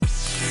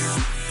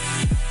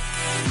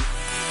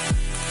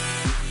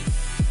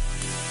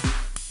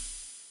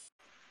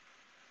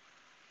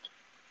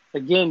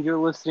Again, you're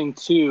listening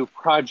to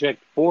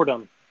Project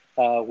Boredom.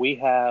 We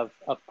have,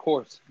 of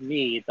course,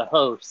 me, the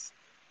host,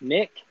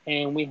 Nick,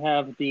 and we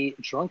have the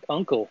drunk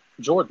uncle,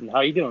 Jordan.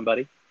 How you doing,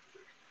 buddy?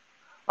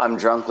 I'm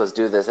drunk. Let's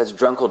do this. That's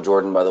Drunkle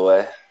Jordan, by the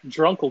way.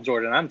 Drunkle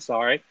Jordan, I'm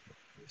sorry.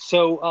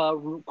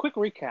 So, quick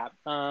recap.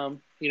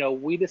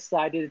 We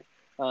decided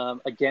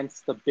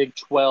against the Big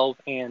 12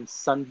 and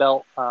Sun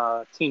Belt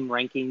team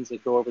rankings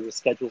that go over the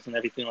schedules and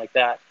everything like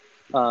that.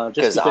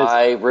 Just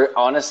Because because,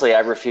 honestly,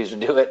 I refuse to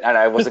do it, and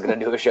I wasn't going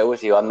to do a show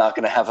with you. I'm not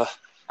going to have a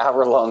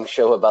hour-long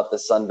show about the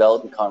Sun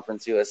Belt and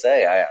Conference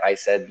USA. I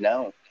said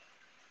no.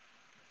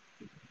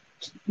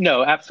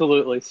 no,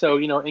 absolutely. So,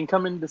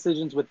 incoming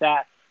decisions with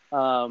that.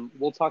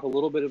 We'll talk a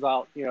little bit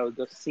about,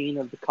 the scene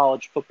of the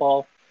college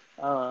football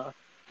uh,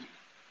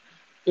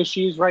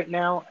 issues right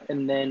now,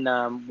 and then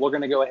we're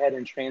going to go ahead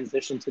and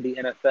transition to the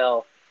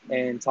NFL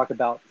and talk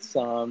about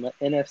some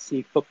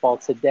NFC football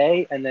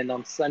today, and then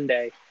on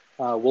Sunday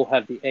we'll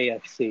have the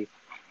AFC.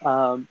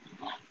 Um,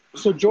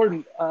 so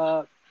Jordan,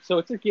 so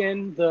it's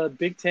again the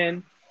Big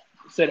Ten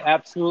said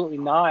absolutely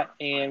not,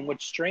 and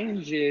what's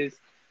strange is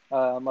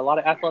a lot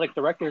of athletic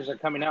directors are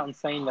coming out and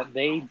saying that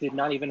they did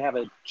not even have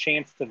a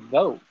chance to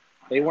vote.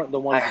 They weren't the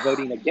ones I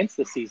voting against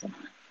the season.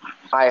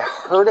 I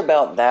heard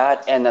about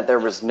that, and that there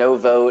was no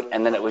vote,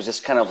 and then it was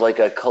just kind of like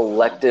a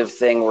collective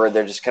thing where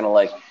they're just kind of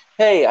like,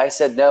 "Hey, I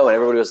said no," and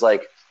everybody was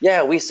like,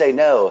 "Yeah, we say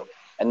no."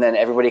 And then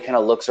everybody kind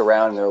of looks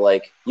around and they're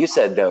like, "You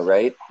said no,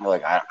 right?" And they're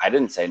like, I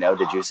didn't say no.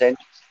 Did you say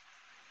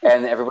no?"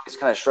 And everybody's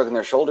kind of shrugging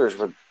their shoulders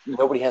where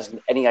nobody has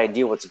any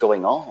idea what's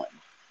going on.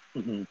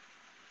 Mm-hmm.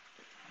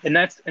 And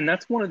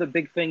that's one of the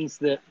big things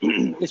that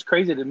is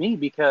crazy to me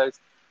because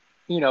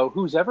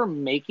who's ever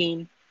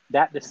making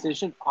that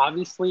decision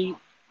obviously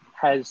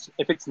has,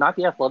 if it's not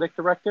the athletic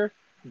director,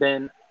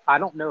 then I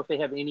don't know if they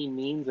have any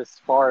means as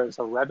far as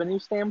a revenue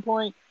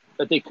standpoint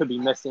that they could be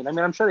missing. I mean,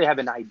 I'm sure they have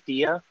an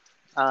idea,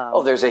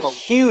 Oh, there's a but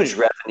huge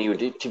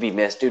revenue to be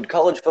missed, dude.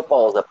 College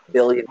football is $1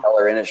 billion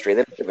industry.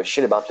 They don't give a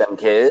shit about them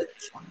kids.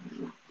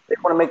 They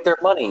want to make their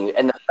money.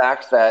 And the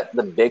fact that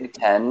the Big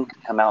Ten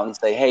can come out and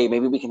say, "Hey,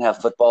 maybe we can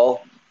have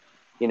football,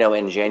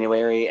 in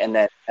January," and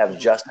then have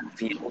Justin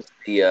Fields,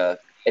 the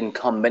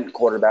incumbent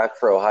quarterback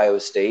for Ohio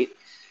State,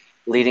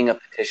 leading a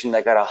petition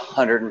that got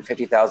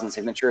 150,000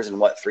 signatures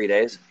in 3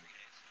 days,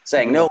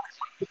 saying, Mhm.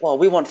 "No,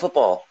 we want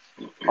football."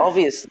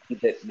 Obviously,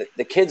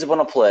 the kids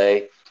want to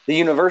play, the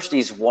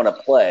universities want to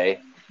play,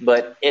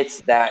 but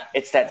it's that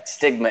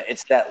stigma,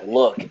 it's that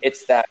look,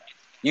 it's that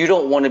you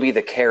don't want to be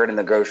the carrot in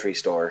the grocery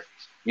store.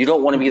 You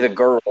don't want to be the Mhm.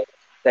 girl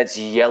that's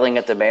yelling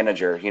at the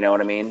manager. You know what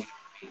I mean?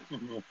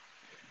 Mhm.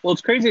 Well,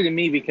 it's crazy to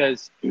me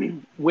because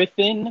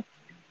within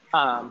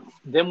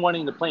them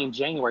wanting to play in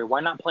January,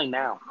 why not play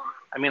now?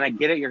 I mean, I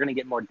get it. You're going to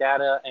get more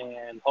data,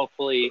 and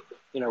hopefully,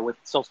 with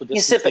social You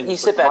sit distancing, you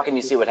the sit back and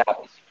you see precautions. what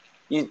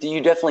happens.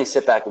 You definitely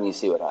sit back and you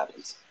see what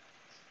happens.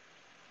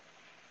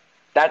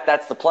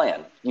 That's the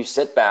plan. You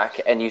sit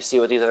back and you see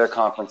what these other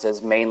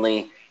conferences,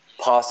 mainly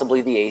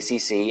possibly the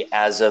ACC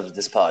as of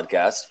this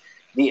podcast,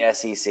 the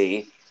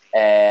SEC,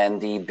 and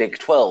the Big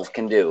 12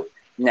 can do.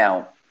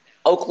 Now,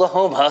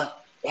 Oklahoma,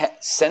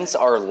 since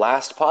our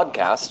last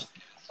podcast,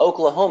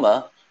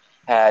 Oklahoma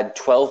had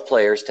 12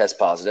 players test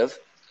positive.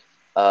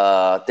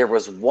 There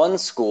was one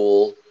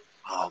school,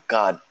 oh,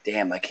 god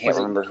damn, I can't Was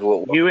it remember who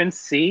it was.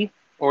 UNC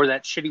or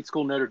that shitty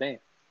school Notre Dame?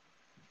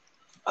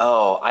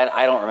 Oh,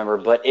 I don't remember,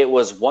 but it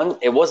was one.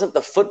 It wasn't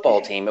the football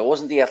team. It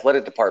wasn't the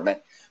athletic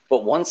department.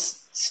 But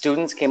once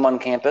students came on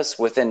campus,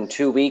 within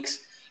 2 weeks,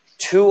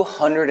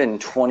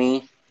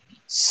 220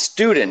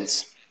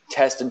 students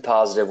tested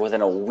positive within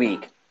a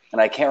week.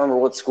 And I can't remember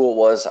what school it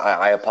was.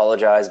 I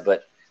apologize,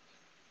 but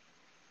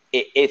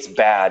it's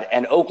bad.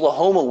 And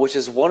Oklahoma, which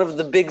is one of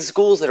the big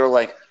schools that are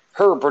like,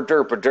 we're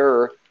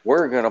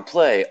going to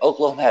play.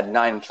 Oklahoma had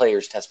 9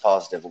 players test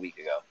positive a week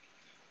ago.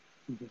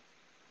 Mhm.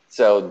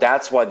 So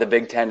that's why the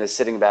Big Ten is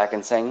sitting back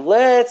and saying,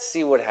 let's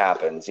see what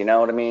happens. You know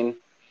what I mean?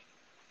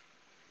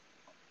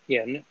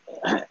 Yeah,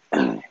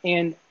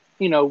 and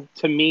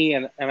to me,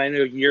 and I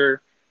know you're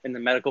in the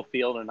medical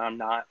field, and I'm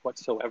not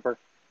whatsoever.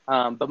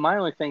 But my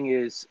only thing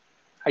is,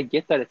 I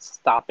get that it's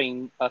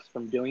stopping us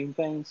from doing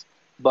things,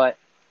 but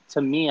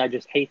to me, I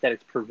just hate that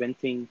it's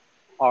preventing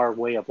our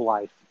way of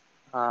life.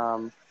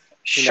 Um,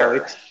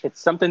 Sure. it's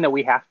something that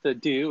we have to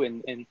do,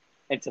 and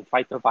to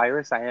fight the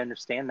virus. I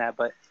understand that,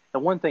 but the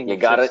one thing You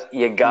it's just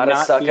gotta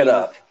not suck it being.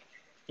 up.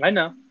 I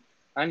know,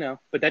 I know,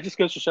 but that just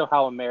goes to show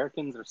how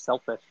Americans are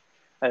selfish,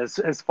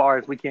 as far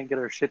as we can't get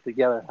our shit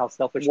together, how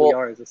selfish we Well,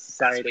 are as a as we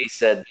society.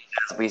 said,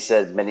 as we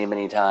said many,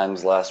 many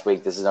times last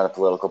week, this is not a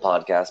political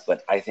podcast,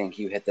 but I think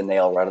you hit the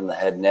nail right on the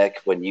head, Nick,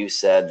 when you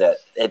said that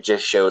it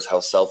just shows how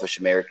selfish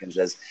Americans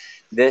is.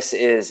 This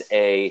is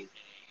a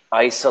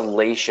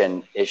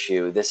isolation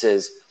issue. This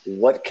is,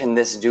 what can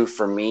this do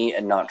for me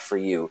and not for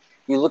you?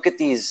 You look at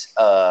these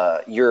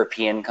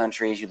European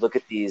countries, you look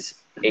at these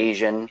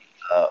Asian,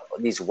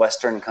 these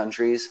Western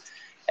countries,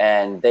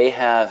 and they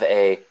have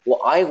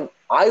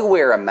I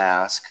wear a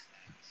mask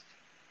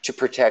to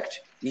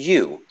protect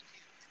you.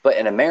 But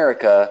in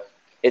America,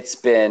 It's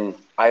been,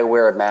 I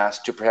wear a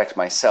mask to protect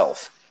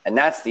myself. And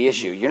that's the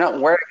issue. You're not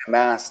wearing a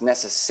mask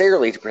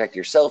necessarily to protect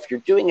yourself. You're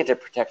doing it to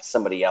protect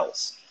somebody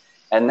else.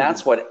 And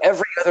that's what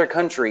every other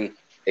country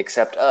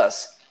except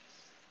us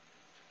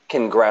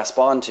can grasp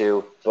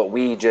onto, but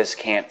we just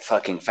can't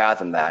fucking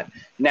fathom that.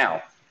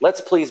 Now, let's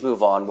please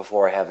move on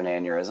before I have an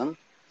aneurysm.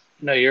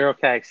 No, you're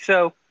okay.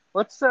 So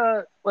let's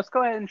go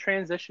ahead and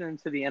transition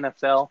into the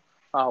NFL.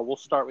 We'll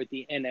start with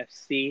the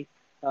NFC.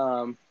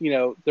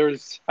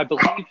 There's, I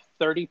believe,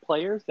 30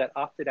 players that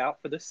opted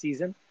out for this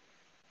season.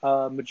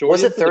 Majority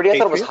was it 30? I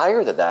thought it was Patriots.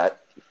 higher than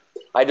that.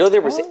 I know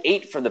there was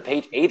 8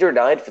 or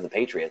 9 for the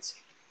Patriots.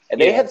 And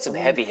they had some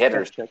heavy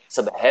hitters,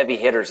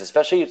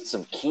 especially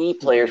some key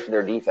players for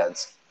their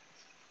defense.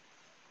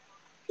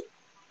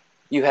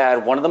 You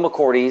had one of the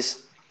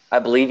McCourties. I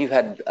believe you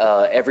had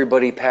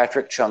everybody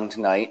Patrick Chung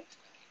tonight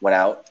went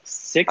out.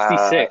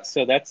 66,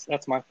 so that's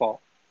my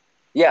fault.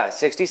 Yeah,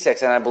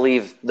 66. And I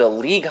believe the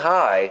league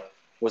high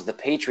was the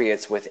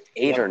Patriots with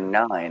 8 or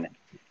 9.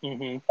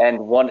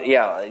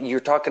 And you're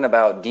talking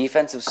about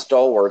defensive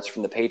stalwarts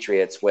from the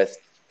Patriots with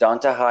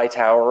Donta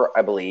Hightower,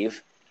 I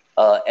believe.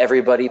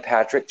 Everybody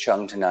Patrick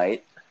Chung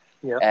tonight.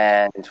 Yep.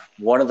 And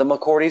one of the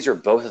McCourties or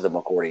both of the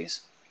McCourties.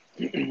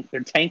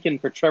 They're tanking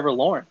for Trevor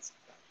Lawrence.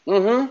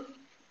 Mm-hmm.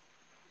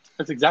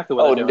 That's exactly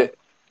what they're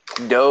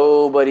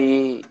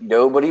doing.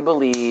 Nobody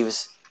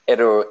believes at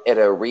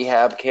a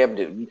rehab camp,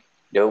 dude.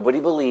 Nobody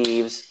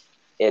believes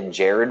in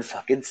Jared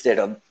fucking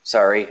Stidham.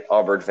 Sorry,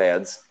 Auburn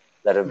fans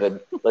that have been.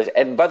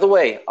 And by the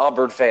way,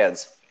 Auburn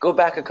fans, go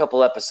back a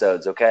couple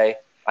episodes, okay?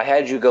 I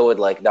had you go with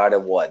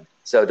 9-1,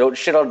 so don't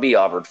shit on me,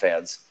 Auburn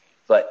fans.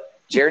 But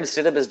Jared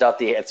Stidham is not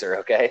the answer,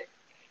 okay?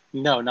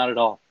 No, not at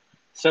all.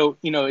 So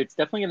it's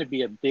definitely going to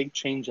be a big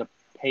change of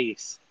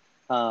pace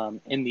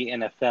in the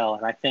NFL,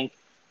 and I think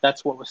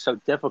that's what was so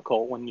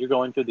difficult when you're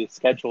going through these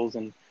schedules.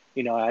 And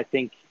I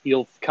think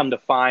you'll come to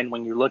find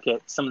when you look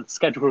at some of the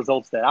schedule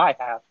results that I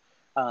have,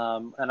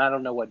 and I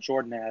don't know what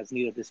Jordan has,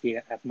 neither does he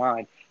have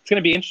mine. It's going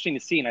to be interesting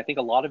to see, and I think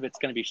a lot of it's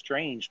going to be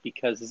strange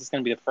because this is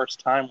going to be the first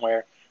time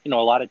where a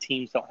lot of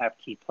teams don't have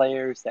key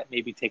players that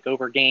maybe take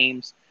over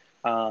games.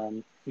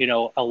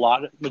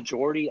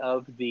 Majority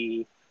of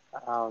the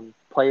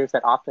players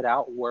that opted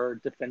out were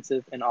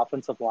defensive and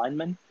offensive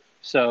linemen.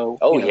 So,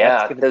 those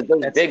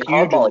big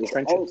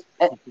hardballs.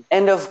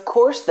 And of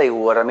course they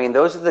would. I mean,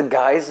 those are the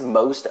guys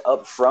most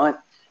up front.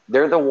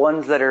 They're the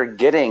ones that are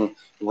getting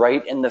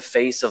right in the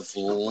face of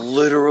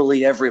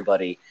literally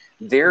everybody.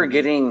 They're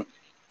getting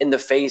in the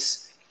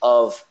face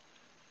of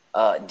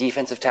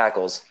defensive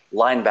tackles,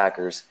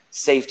 linebackers,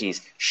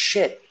 safeties,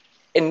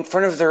 in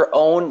front of their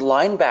own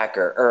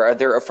linebacker or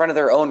they're in front of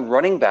their own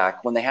running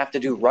back when they have to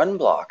do run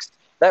blocks.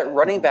 That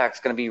running back's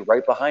going to be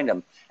right behind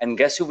them. And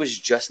guess who was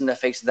just in the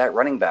face of that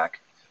running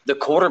back? The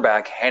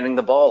quarterback handing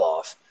the ball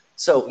off.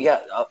 So,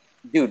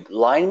 dude,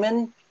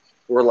 linemen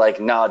were like,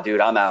 nah,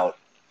 dude, I'm out.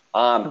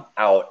 I'm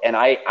out. And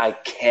I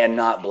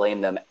cannot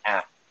blame them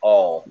at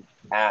all.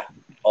 At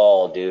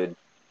all, dude.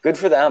 Good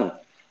for them.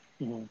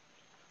 Mm-hmm.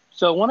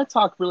 So I want to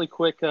talk really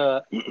quick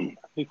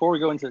before we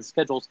go into the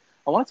schedules.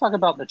 I want to talk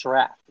about the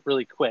draft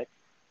really quick.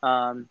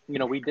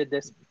 We did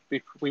this.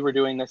 We were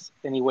doing this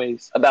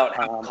anyways. About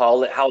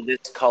how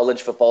this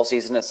college football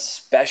season,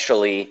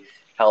 especially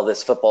how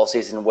this football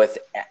season with,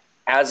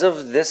 as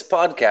of this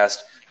podcast,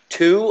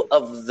 2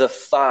 of the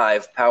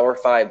 5 Power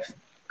 5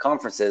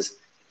 conferences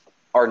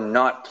are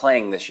not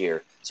playing this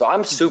year. So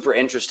I'm super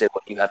interested in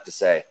what you have to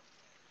say.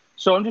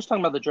 So I'm just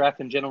talking about the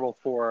draft in general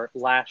for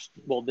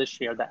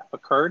this year that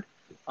occurred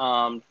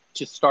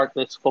to start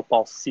this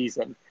football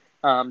season.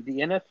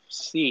 The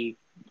NFC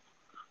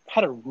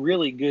had a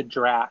really good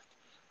draft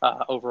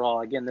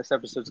overall. Again, this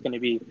episode is going to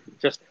be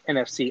just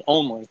NFC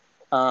only.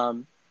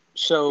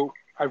 So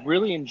I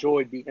really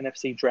enjoyed the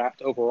NFC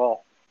draft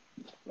overall.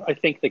 I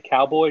think the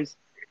Cowboys,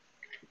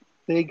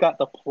 they got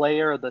the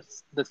player of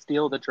the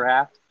steal of the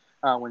draft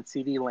when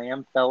CeeDee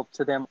Lamb fell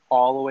to them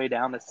all the way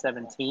down to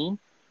 17.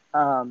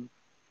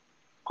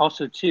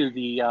 Also, too,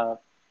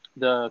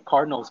 the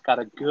Cardinals got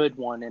a good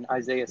one in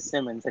Isaiah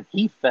Simmons, and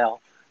he fell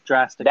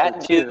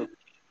drastically too.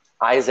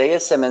 Isaiah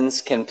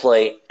Simmons can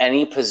play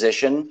any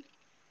position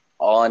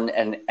on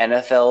an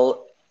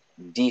NFL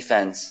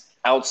defense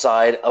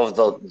outside of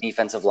the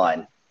defensive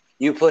line.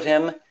 You put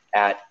him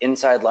at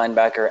inside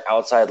linebacker,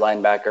 outside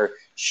linebacker,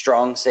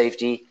 strong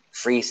safety,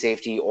 free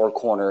safety, or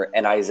corner,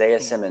 and Isaiah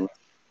Simmons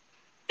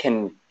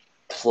can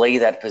play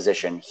that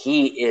position.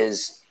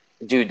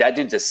 That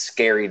dude's a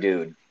scary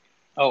dude.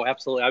 Oh,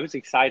 absolutely. I was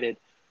excited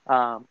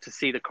to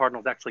see the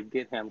Cardinals actually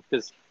get him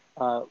because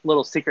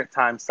little secret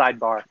time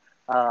sidebar.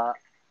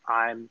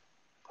 I'm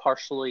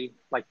partially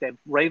the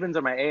Ravens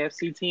are my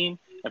AFC team,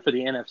 and for the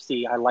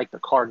NFC, I like the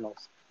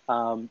Cardinals.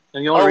 And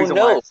the only reason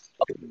why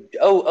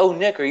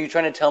Nick, are you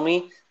trying to tell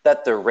me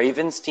that the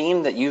Ravens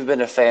team that you've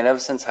been a fan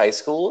of since high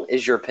school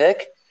is your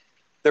pick?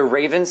 The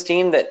Ravens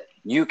team that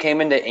you came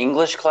into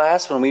English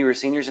class when we were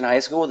seniors in high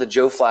school with a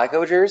Joe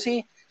Flacco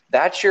jersey?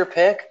 That's your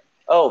pick?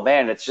 Oh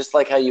man, it's just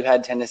like how you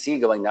had Tennessee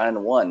going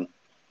 9-1,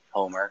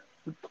 Homer.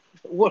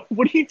 What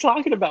are you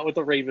talking about with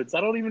the Ravens?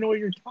 I don't even know what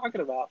you're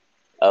talking about.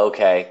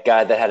 Okay,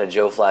 guy that had a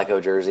Joe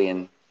Flacco jersey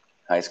in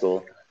high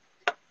school.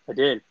 I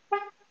did.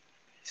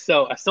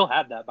 So I still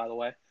have that, by the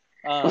way.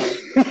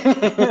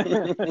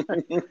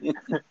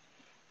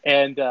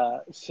 And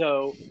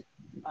so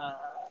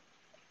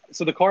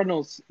the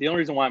Cardinals. The only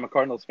reason why I'm a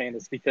Cardinals fan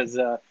is because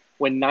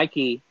when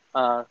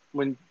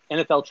when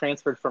NFL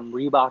transferred from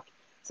Reebok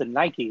to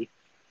Nike,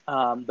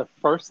 the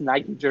first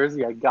Nike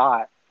jersey I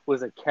got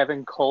was a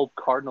Kevin Kolb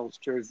Cardinals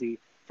jersey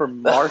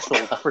from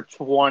Marshalls for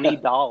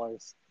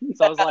 $20.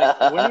 So I was like,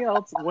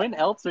 when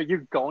else are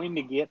you going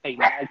to get a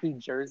Nike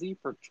jersey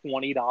for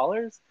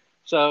 $20?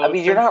 So I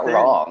mean, you're not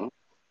wrong.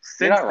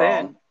 Since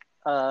then,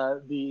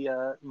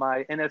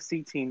 my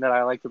NFC team that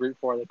I like to root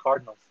for, the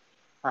Cardinals.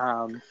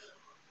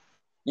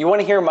 You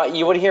want to hear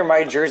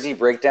my jersey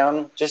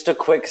breakdown? Just a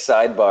quick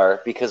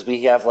sidebar because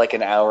we have like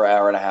an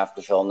hour and a half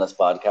to film this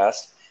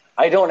podcast.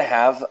 I don't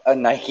have a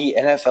Nike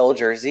NFL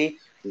jersey.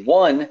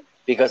 One,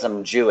 because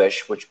I'm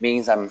Jewish, which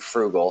means I'm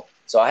frugal.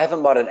 So I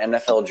haven't bought an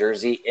NFL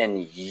jersey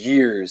in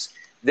years.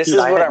 This Dude,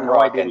 is what I'm no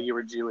rocking. idea you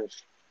were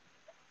Jewish.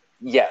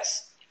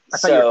 Yes. I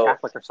thought you were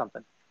Catholic or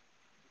something.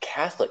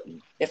 Catholic.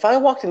 If I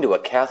walked into a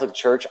Catholic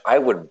church, I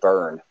would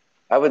burn.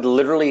 I would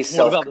literally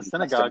What about the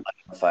synagogue?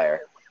 On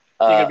fire.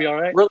 You gonna be all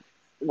right?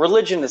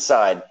 Religion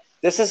aside,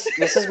 this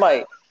is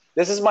my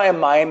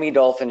Miami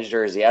Dolphins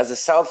jersey as a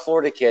South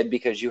Florida kid,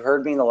 because you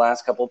heard me in the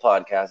last couple of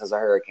podcasts as a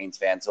Hurricanes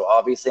fan, so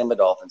obviously I'm a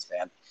Dolphins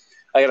fan.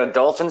 I got a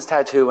Dolphins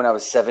tattoo when I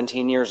was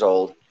 17 years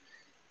old.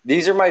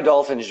 These are my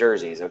Dolphins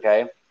jerseys,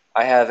 okay?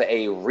 I have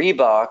a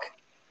Reebok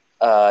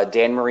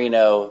Dan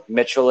Marino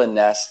Mitchell and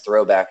Ness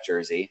throwback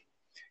jersey.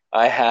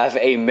 I have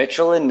a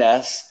Mitchell and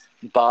Ness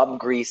Bob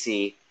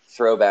Greasy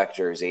throwback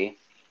jersey.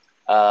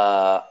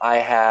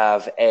 I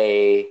have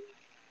a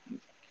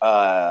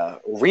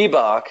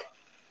Reebok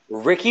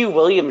Ricky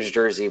Williams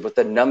jersey with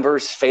the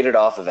numbers faded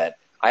off of it.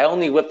 I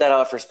only whip that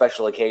out for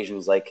special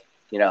occasions, like,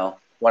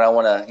 when I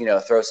want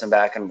to, throw some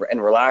back and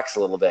relax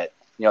a little bit.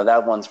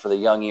 That one's for the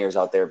young ears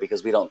out there,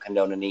 because we don't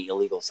condone any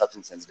illegal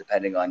substances,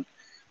 depending on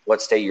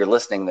what state you're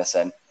listening this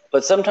in.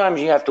 But sometimes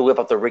you have to whip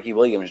up the Ricky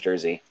Williams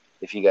jersey,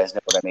 if you guys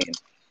know what I mean.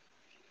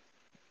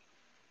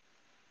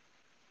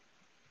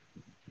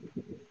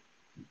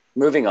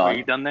 Moving on. Are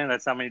you done there?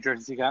 That's how many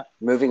jerseys you got?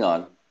 Moving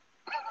on.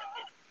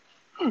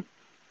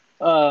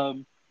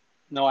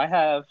 No, I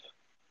have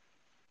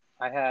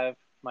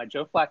my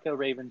Joe Flacco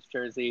Ravens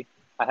jersey.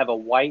 I have a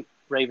white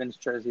Ravens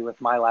jersey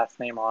with my last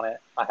name on it.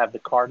 I have the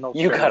Cardinals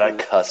jersey. You got a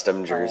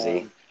custom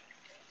jersey.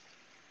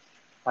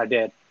 I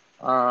did.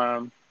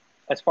 And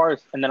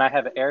then I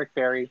have an Eric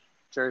Berry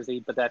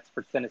jersey, but that's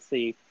for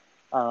Tennessee.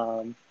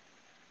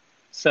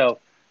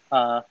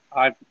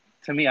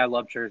 To me, I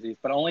love jerseys,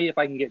 but only if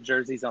I can get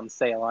jerseys on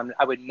sale.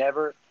 I would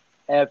never,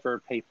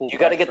 ever pay full price. You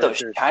got to get those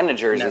jersey. China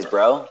jerseys, never.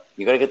 Bro.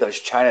 You got to get those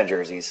China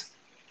jerseys.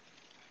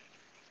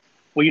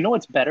 Well, you know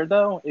what's better,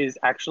 though, is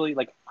actually,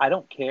 I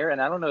don't care, and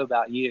I don't know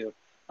about you.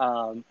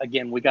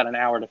 Again, we got an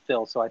hour to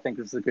fill, so I think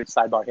this is a good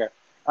sidebar here.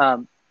 I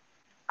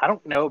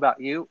don't know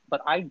about you,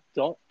 but I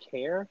don't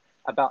care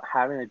about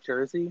having a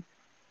jersey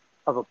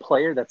of a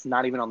player that's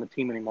not even on the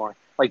team anymore.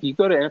 Like, you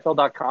go to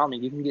NFL.com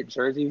and you can get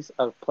jerseys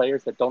of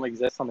players that don't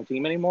exist on the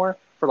team anymore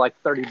for like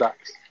 $30. Like,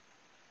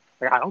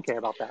 I don't care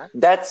about that.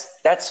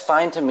 That's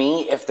fine to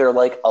me if they're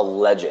like a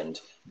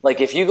legend.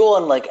 Like, if you go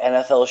on like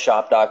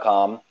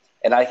NFLshop.com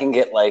and I can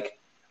get like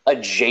a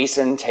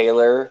Jason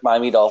Taylor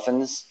Miami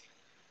Dolphins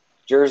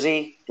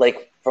jersey,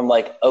 like from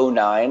like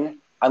 2009,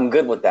 I'm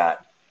good with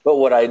that. But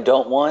what I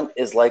don't want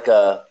is like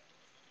a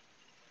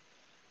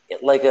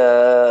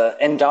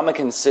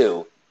Ndamukong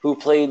Suh, who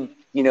played,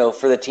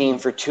 for the team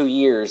for 2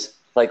 years,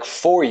 like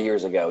 4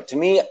 years ago. To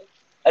me,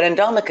 an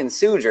Ndamukong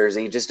Suh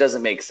jersey just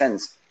doesn't make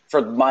sense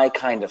for my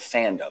kind of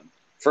fandom,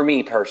 for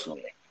me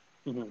personally.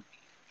 Mm-hmm.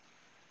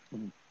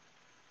 Mm-hmm.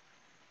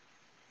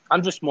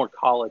 I'm just more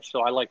college,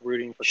 so I like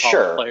rooting for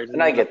college players.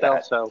 And I get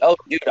that. So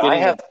dude, I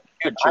have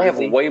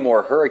way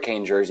more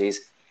Hurricane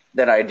jerseys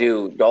than I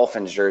do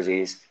Dolphins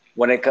jerseys.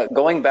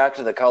 Going back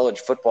to the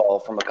college football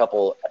from a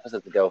couple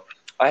episodes ago,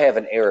 I have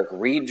an Eric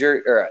Reed.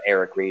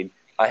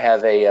 I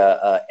have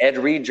a Ed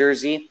Reed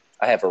jersey.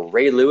 I have a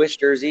Ray Lewis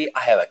jersey.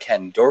 I have a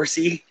Ken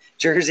Dorsey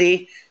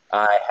jersey.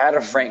 I had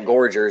a Frank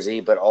Gore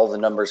jersey, but all the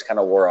numbers kind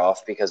of wore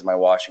off because my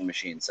washing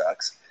machine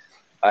sucks.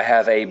 I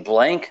have a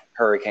blank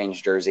Hurricanes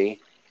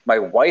jersey. My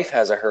wife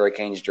has a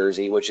Hurricanes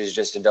jersey, which is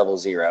just a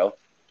 00.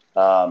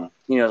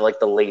 Like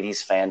the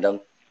ladies'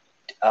 fandom.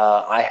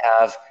 I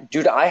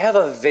have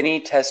a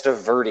Vinny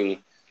Testaverde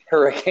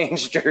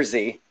Hurricanes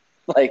jersey.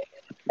 Like,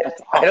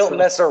 awesome. I don't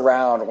mess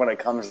around when it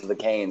comes to the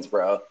Canes,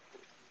 bro.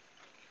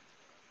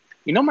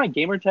 My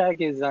gamer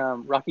tag is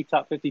Rocky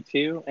Top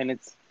 52, and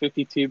it's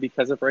 52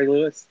 because of Ray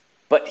Lewis.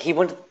 But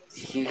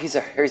he's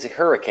a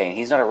Hurricane.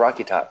 He's not a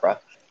Rocky Top, bro.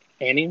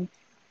 I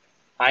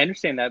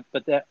understand that,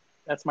 but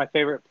that's my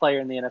favorite player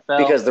in the NFL.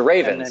 Because the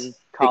Ravens.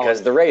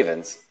 Because the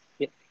Ravens.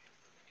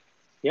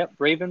 Yep,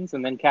 Ravens,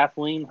 and then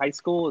Kathleen High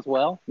School as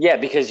well. Yeah,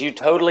 because you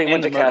totally And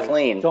went the to murders.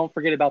 Kathleen. Don't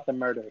forget about the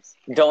murders.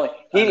 Don't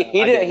he I didn't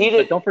he didn't, but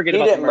did don't forget he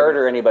about the didn't murder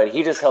murders. anybody.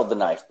 He just held the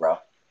knife, bro.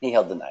 He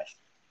held the knife.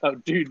 Oh,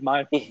 dude,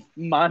 my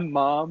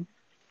mom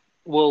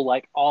will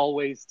like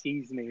always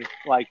tease me.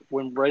 Like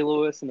when Ray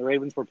Lewis and the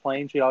Ravens were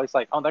playing, she'd always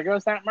like, "Oh, there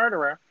goes that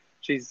murderer."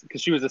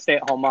 Because she was a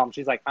stay-at-home mom.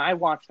 She's like, "I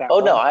watched that." Oh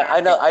no, whole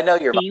I know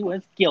your mom. He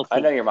was guilty. I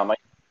know your mom. Yeah,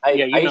 I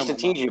you know used to my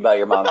tease mom. you about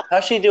your mom.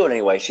 How's she doing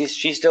anyway?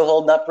 She's still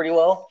holding up pretty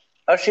well.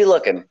 How's she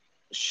looking?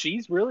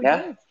 She's really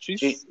Yeah? good. She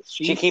She's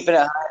keeping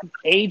it high?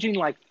 aging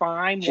like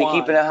fine She wine.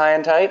 keeping it high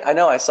and tight? I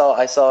know. I saw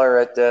her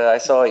at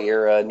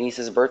your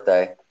niece's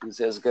birthday.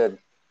 It was good.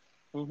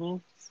 Mm-hmm.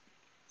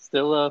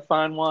 Still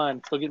fine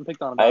wine. Still getting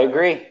picked on about I it.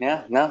 agree.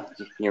 Yeah, no,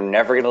 you're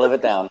never gonna live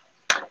it down.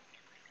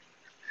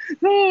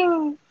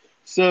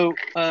 So,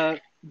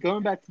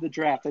 going back to the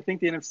draft, I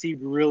think the NFC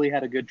really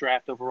had a good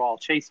draft overall.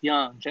 Chase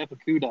Young, Jeff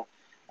Okudah,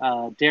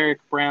 Derek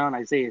Brown,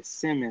 Isaiah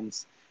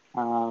Simmons.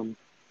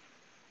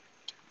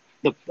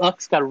 The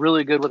Bucks got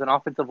really good with an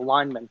offensive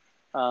lineman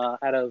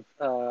out of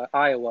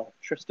Iowa,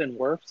 Tristan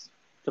Wirfs,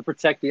 to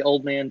protect the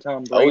old man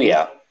Tom Brady.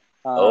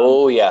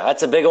 Oh yeah,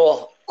 that's a big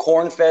old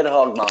corn-fed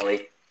hog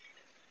molly.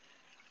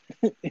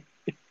 Can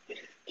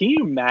you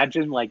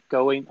imagine like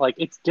going like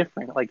it's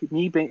different? Like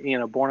me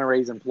being born and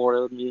raised in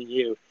Florida, me and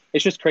you.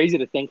 It's just crazy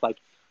to think like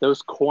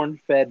those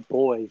corn-fed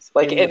boys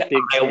Like in the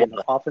Big Iowa, Ten,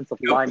 offensive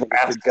lineman is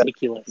Nebraska,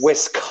 ridiculous.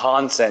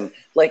 Wisconsin.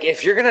 Like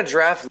if you're gonna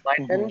draft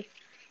linemen,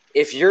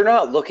 if you're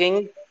not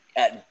looking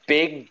at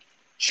big,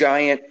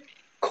 giant,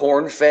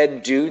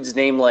 corn-fed dudes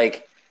named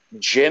like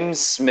Jim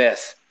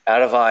Smith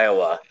out of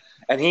Iowa,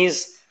 and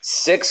he's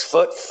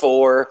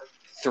 6'4",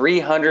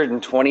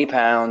 320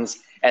 pounds,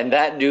 and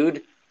that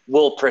dude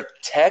will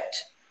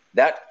protect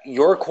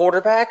your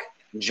quarterback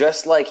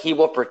just like he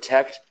will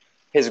protect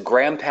his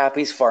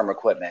grandpappy's farm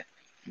equipment.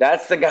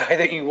 That's the guy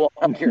that you want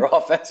on your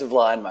offensive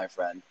line, my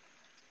friend.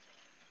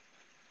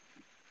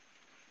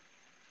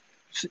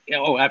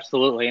 Oh,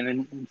 absolutely, and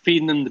then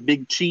feeding them the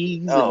big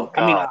cheese. Oh,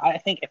 I mean, God. I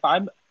think if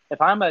I'm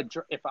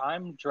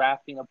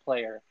drafting a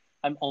player,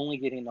 I'm only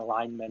getting the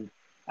lineman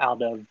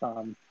out of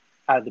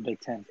the Big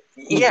Ten.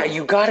 Yeah,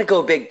 you got to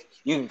go big.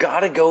 You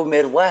got to go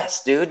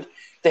Midwest, dude.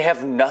 They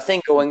have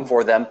nothing going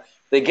for them.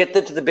 They get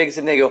to the Big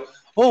Ten, they go,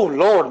 "Oh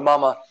Lord,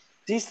 Mama,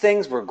 these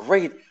things were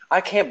great.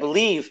 I can't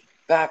believe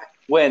back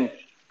when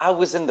I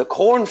was in the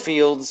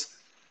cornfields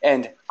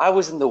and I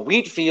was in the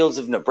wheat fields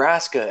of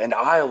Nebraska and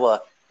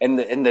Iowa." And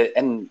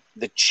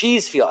the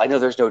cheese field. I know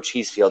there's no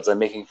cheese fields. I'm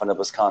making fun of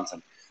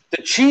Wisconsin.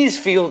 The cheese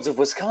fields of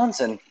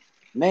Wisconsin.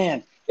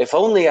 Man, if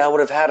only I would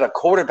have had a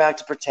quarterback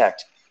to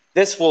protect.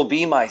 This will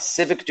be my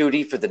civic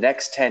duty for the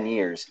next 10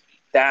 years.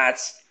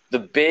 That's the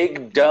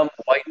big, dumb,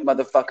 white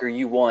motherfucker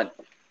you want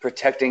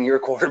protecting your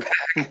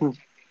quarterback.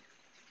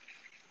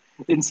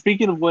 And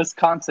speaking of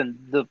Wisconsin,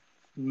 the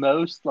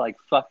most like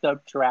fucked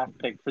up draft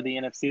pick for the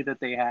NFC that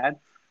they had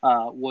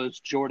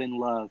was Jordan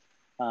Love.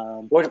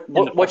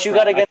 What you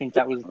got against? I think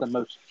that was the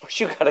most. What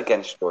you got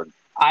against Jordan?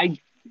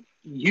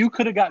 You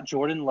could have got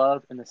Jordan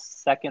Love in the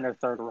second or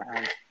third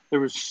round.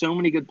 There were so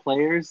many good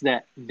players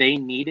that they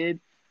needed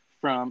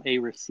from a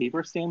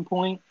receiver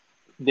standpoint.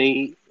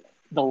 The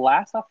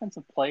last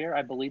offensive player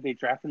I believe they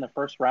drafted in the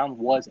first round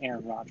was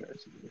Aaron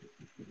Rodgers.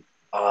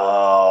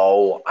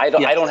 Oh, I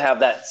don't have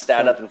that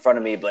stat up in front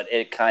of me, but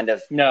it kind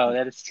of. No,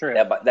 that is true.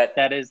 Yeah, but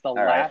that is the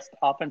last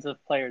offensive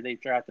player they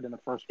drafted in the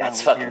first round.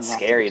 That's fucking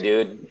scary,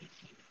 dude.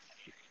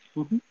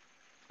 Mm-hmm.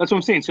 That's what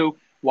I'm saying. So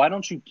why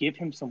don't you give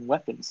him some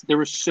weapons? There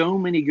were so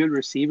many good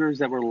receivers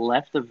that were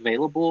left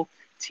available.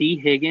 T.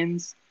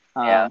 Higgins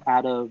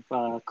out of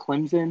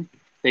Clemson.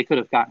 They could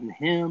have gotten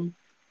him.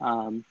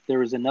 There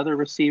was another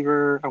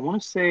receiver. I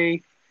want to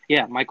say,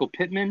 Michael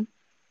Pittman.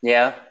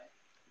 Yeah.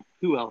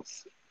 Who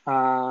else?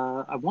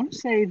 I want to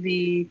say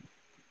the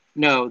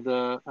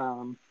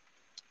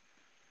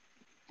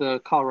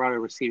Colorado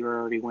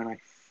receiver already went, I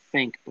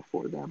think,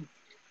 before them.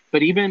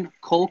 But even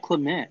Cole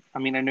Kmet, I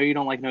mean, I know you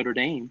don't like Notre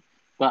Dame,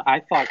 but I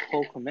thought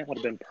Cole Kmet would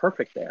have been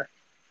perfect there.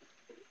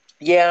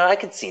 Yeah, I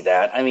could see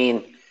that. I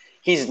mean,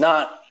 he's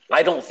not –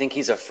 I don't think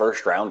he's a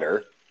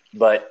first-rounder.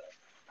 But,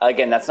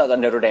 again, that's not the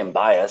Notre Dame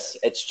bias.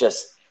 It's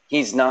just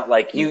he's not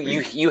like –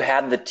 you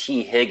had the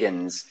T.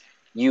 Higgins.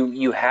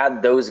 You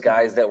had those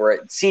guys that were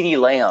 – CeeDee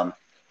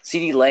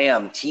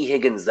Lamb, T.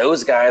 Higgins,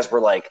 those guys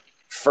were like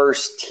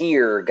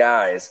first-tier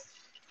guys.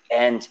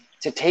 And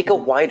to take a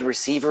wide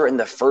receiver in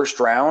the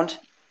first round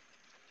 –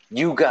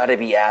 you got to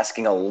be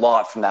asking a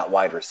lot from that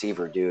wide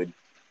receiver, dude.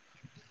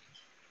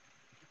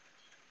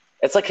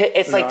 It's like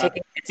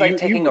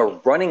taking a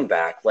running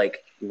back.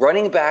 Like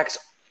running backs,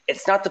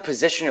 it's not the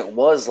position it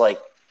was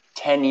like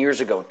 10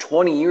 years ago,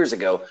 20 years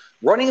ago.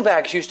 Running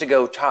backs used to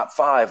go top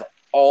 5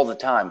 all the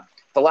time.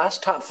 The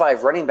last top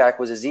 5 running back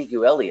was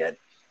Ezekiel Elliott,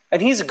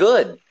 and he's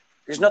good.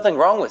 There's nothing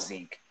wrong with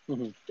Zeke.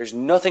 Mm-hmm. There's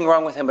nothing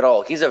wrong with him at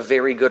all. He's a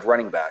very good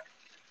running back.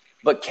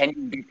 But can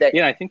you beat that?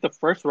 Yeah, I think the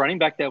first running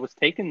back that was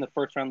taken the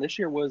first round this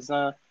year was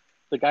the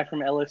guy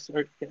from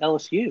LSU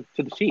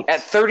to the Chiefs.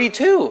 At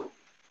 32.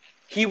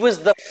 He was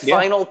the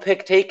final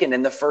pick taken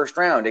in the first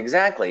round.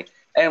 Exactly.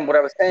 And what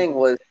I was saying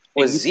was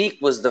And Zeke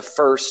was the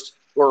first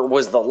or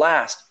was the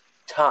last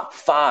top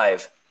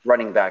 5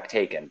 running back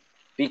taken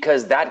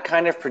because that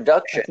kind of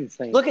production. that's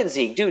insane. Look at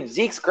Zeke, dude.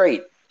 Zeke's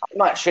great. I'm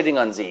not shitting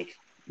on Zeke.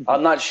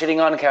 I'm not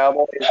shitting on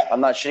Cowboys. I'm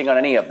not shitting on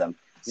any of them.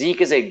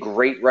 Zeke is a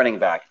great running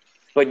back,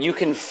 but you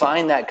can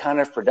find that kind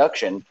of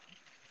production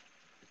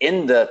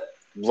in the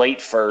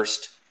late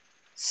first,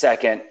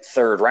 second,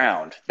 third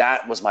round.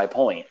 That was my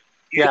point.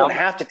 You don't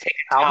have to take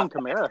Alvin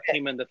Kamara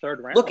came in the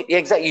third round. Look,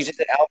 exactly. You just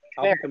said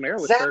Alvin Kamara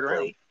was exactly. third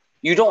round.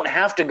 You don't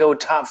have to go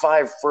top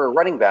 5 for a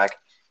running back,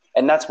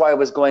 and that's why I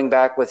was going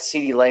back with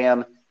CeeDee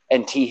Lamb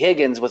and T.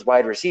 Higgins with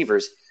wide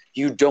receivers.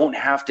 You don't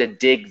have to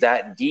dig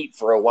that deep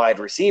for a wide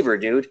receiver,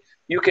 dude.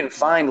 You can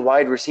find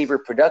wide receiver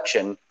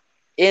production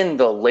in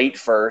the late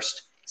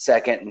first,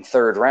 second, and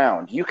third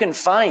round. You can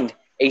find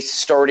a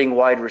starting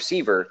wide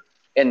receiver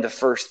in the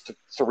first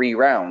 3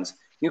 rounds.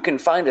 You can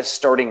find a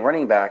starting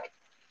running back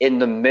in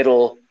the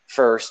middle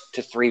first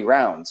to 3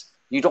 rounds.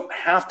 You don't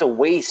have to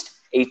waste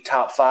a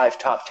top 5,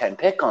 top 10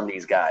 pick on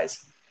these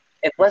guys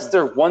unless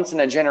they're once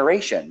in a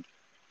generation.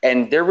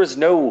 And there was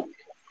no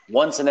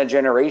once in a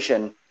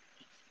generation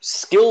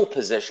skill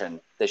position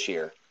this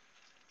year.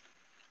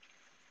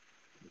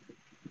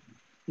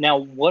 Now,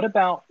 what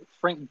about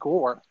Frank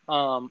Gore?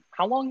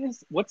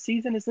 What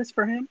season is this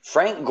for him?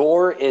 Frank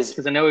Gore is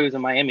because I know he was a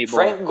Miami boy.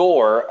 Frank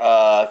Gore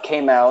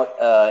came out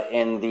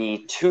in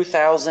the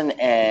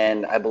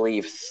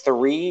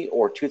 2003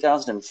 or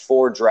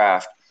 2004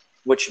 draft,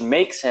 which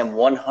makes him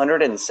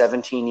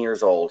 117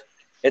 years old.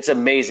 It's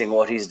amazing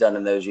what he's done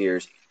in those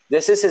years.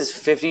 This is his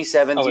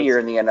 57th year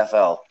in the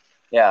NFL.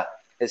 Yeah,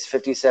 his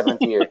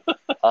 57th year.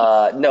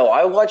 No,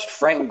 I watched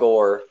Frank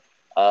Gore.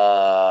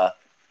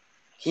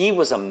 He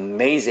was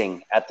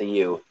amazing at the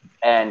U,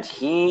 and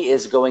he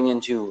is going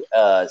into,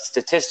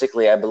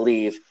 statistically, I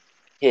believe,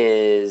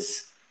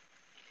 his,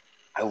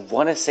 I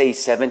want to say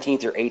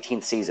 17th or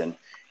 18th season.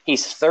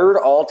 He's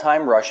 3rd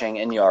all-time rushing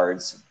in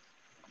yards.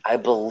 I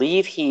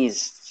believe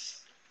he's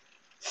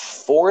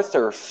 4th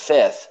or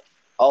 5th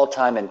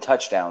all-time in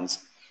touchdowns.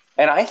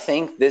 And I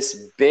think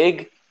this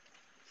big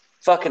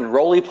fucking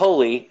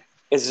roly-poly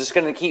is just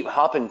going to keep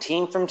hopping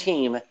team from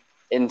team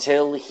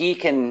until he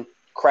can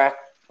crack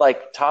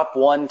like top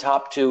 1,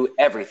 top 2,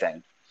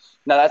 everything.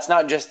 Now, that's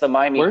not just the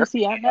Miami. Where's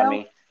he at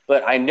now?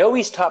 But I know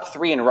he's top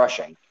 3 in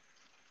rushing.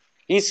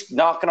 He's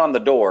knocking on the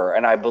door,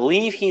 and I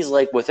believe he's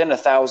like within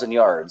 1,000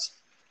 yards.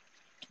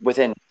 What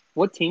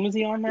team is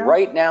he on now?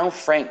 Right now,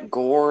 Frank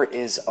Gore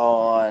is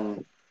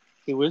on.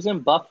 He was in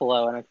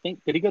Buffalo, and I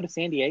think did he go to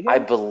San Diego? I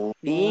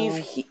believe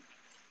he.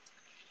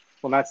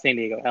 Well, not San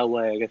Diego,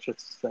 LA. I guess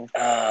just to say.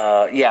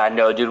 Yeah,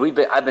 no, dude.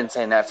 I've been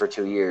saying that for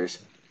 2 years.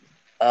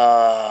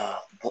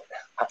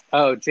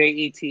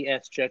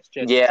 Jets, Jets.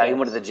 Yeah, he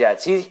went to the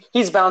Jets.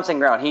 He's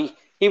bouncing around.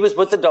 He was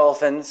with the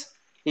Dolphins.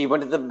 He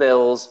went to the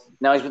Bills.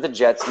 Now he's with the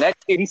Jets.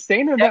 Next year, he's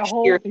staying in that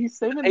whole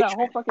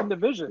fucking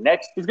division.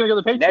 He's going to go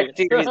to the Patriots. Next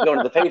year he's going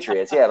to the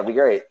Patriots. Yeah, it'll be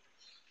great.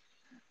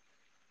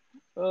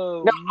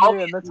 Oh, no,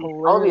 man, that's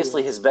hilarious.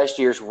 Obviously, his best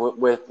years were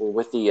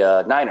with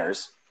the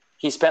Niners.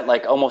 He spent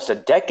like almost a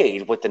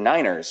decade with the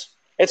Niners.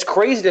 It's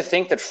crazy to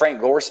think that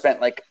Frank Gore spent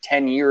like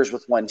 10 years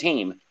with one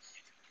team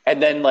and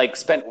then like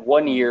spent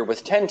 1 year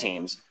with 10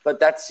 teams.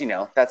 But that's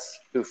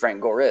who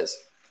Frank Gore is.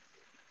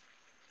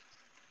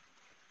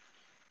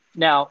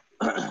 Now,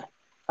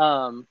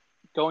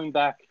 going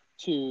back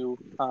to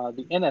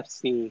the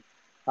NFC,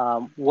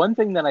 one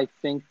thing that I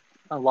think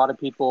a lot of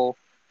people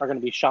are going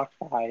to be shocked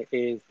by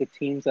is the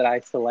teams that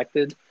I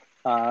selected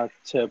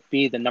to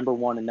be the number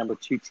 1 and number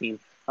 2 team.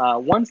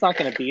 One's not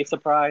going to be a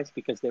surprise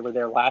because they were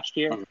there last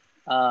year.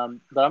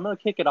 But I'm going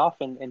to kick it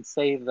off and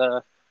say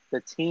the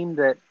team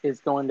that is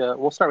going to –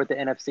 we'll start with the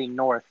NFC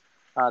North.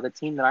 The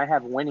team that I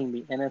have winning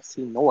the NFC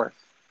North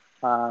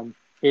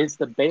is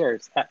the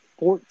Bears at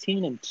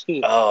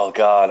 14-2. Oh,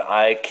 God.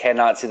 I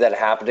cannot see that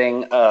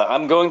happening.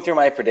 I'm going through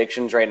my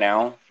predictions right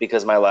now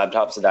because my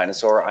laptop's a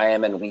dinosaur. I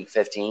am in Week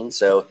 15,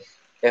 so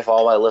if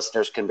all my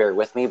listeners can bear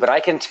with me. But I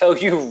can tell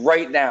you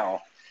right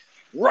now,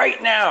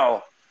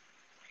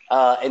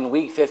 in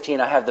Week 15,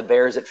 I have the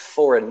Bears at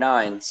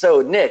 4-9.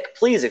 So, Nick,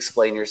 please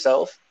explain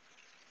yourself.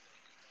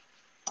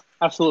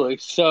 Absolutely.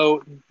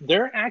 So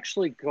they're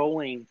actually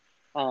going.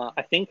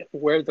 I think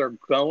where they're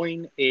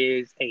going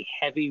is a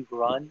heavy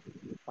run.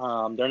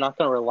 They're not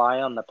going to rely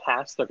on the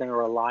pass. They're going to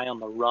rely on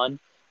the run.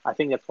 I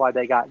think that's why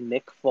they got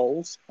Nick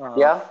Foles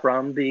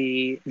from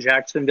the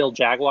Jacksonville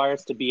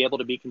Jaguars to be able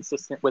to be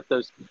consistent with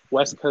those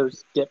West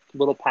Coast dip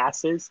little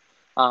passes.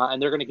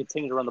 And they're going to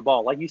continue to run the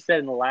ball. Like you said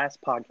in the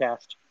last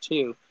podcast,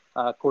 too,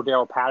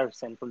 Cordero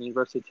Patterson from the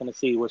University of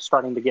Tennessee was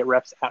starting to get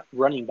reps at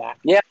running back.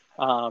 Yeah.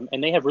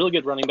 And they have really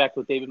good running back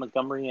with David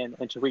Montgomery and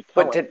Tariq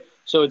Cohen.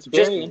 So it's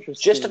very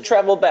interesting. Just to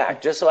travel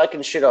back, just so I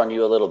can shit on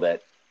you a little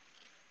bit.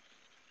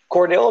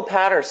 Cordero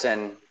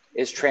Patterson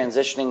is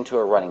transitioning to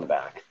a running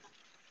back.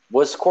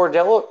 Was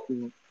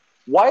Cordero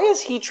 – why is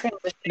he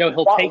transitioning? No,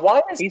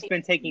 he's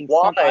been taking –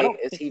 Why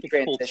is he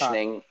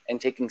transitioning and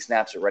taking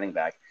snaps at running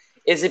back?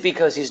 Is it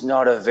because he's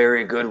not a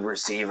very good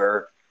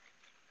receiver?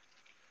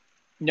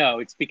 No,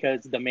 it's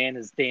because the man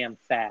is damn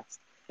fast.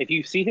 If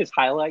you see his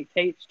highlight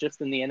tapes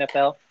just in the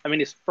NFL, I mean,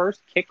 his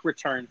first kick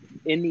return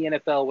in the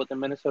NFL with the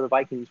Minnesota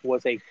Vikings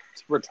was a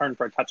return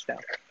for a touchdown.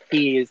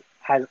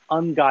 Has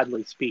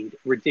ungodly speed,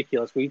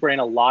 ridiculous. We ran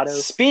a lot of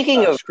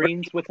Speaking of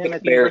screens with him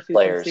at the Bears University of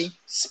players, Tennessee.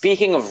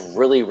 speaking of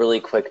really, really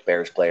quick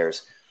Bears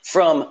players,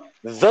 from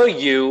the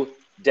U,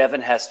 Devin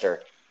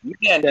Hester.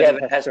 Man,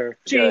 Devin Hester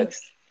was good.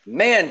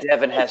 Man,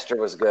 Devin Hester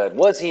was good.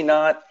 Was he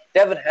not?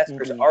 Devin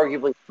Hester's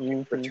arguably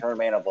the return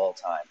man of all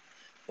time.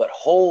 But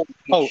holy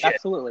shit,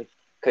 absolutely.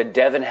 Could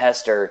Devin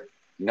Hester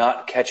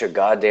not catch a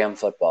goddamn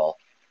football?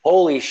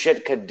 Holy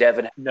shit, could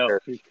Devin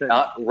Hester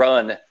not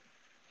run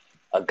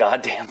a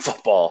goddamn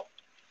football?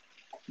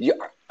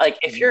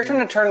 If you're trying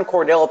to turn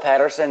Cordell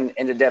Patterson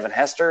into Devin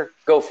Hester,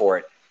 go for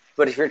it.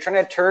 But if you're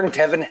trying to turn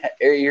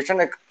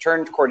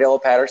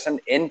Cordell Patterson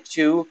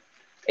into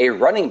a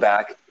running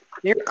back,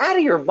 you're out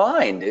of your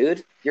mind,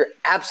 dude. You're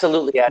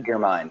absolutely out of your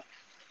mind.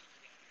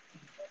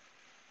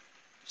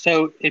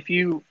 So if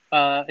you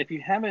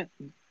haven't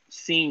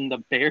seen the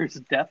Bears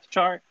depth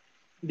chart,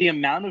 the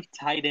amount of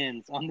tight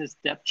ends on this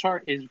depth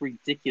chart is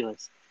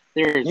ridiculous.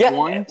 There's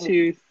 1,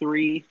 2,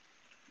 3,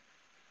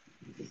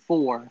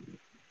 4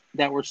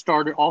 that were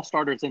all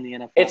starters in the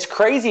NFL. It's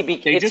crazy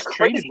because they just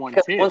traded one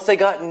too. Once they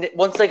got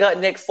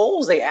Nick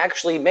Foles, they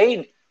actually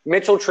made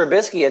Mitchell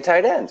Trubisky a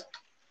tight end.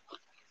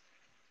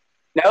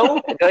 No,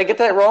 did I get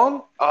that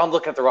wrong? Oh, I'm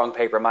looking at the wrong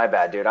paper. My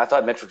bad, dude. I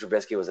thought Mitchell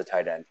Trubisky was a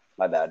tight end.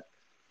 My bad.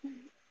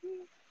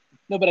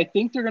 No, but I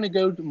think they're going to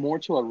go more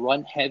to a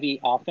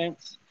run-heavy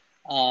offense.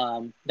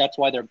 That's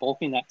why they're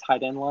bulking that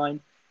tight end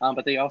line.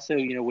 But they also,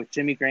 with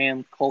Jimmy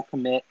Graham, Cole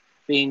Kmet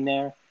being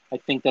there, I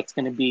think that's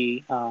going to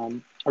be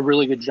a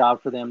really good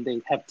job for them.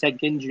 They have Ted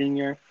Ginn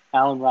Jr.,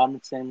 Allen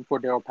Robinson,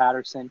 Cordero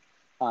Patterson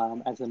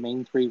as the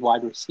main 3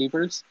 wide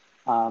receivers.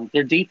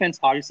 Their defense,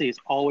 obviously, is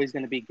always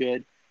going to be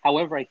good.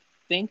 However, I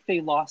think they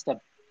lost a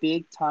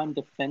big-time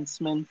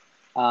defenseman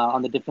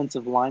on the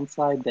defensive line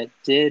side that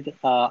did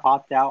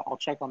opt out. I'll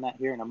check on that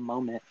here in a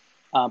moment.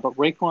 But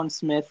Raekwon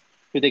Smith,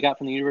 who they got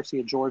from the University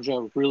of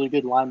Georgia, really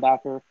good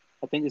linebacker.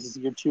 I think this is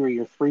year 2 or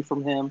year 3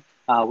 from him.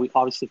 We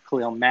obviously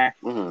Khalil Mack.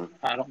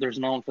 There's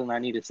nothing I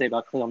need to say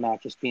about Khalil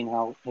Mack, just being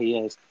how he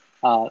is.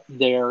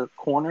 Their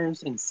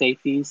corners and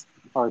safeties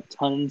are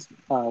tons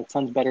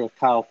better with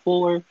Kyle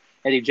Fuller,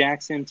 Eddie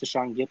Jackson,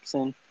 Tashawn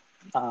Gibson,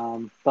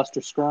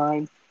 Buster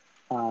Skrine.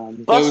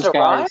 Those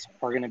guys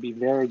are going to be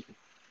very –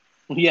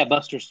 yeah,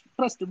 Buster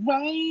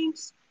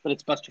Rhymes, but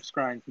it's Buster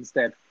Skrine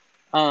instead.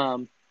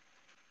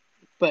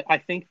 But I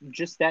think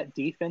just that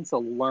defense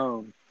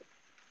alone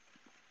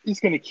is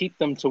going to keep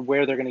them to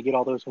where they're going to get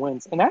all those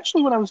wins. And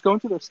actually, when I was going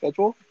through their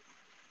schedule,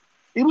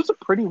 it was a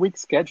pretty weak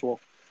schedule.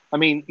 I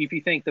mean, if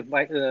you think the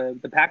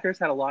Packers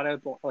had a lot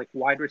of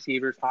wide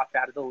receivers opt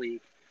out of the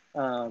league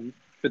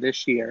for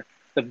this year.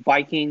 The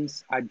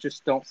Vikings, I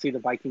just don't see the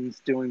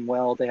Vikings doing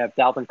well. They have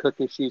Dalvin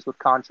Cook issues with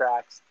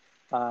contracts.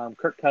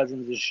 Kirk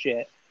Cousins is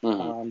shit.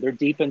 Their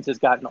defense has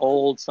gotten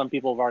old. Some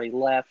people have already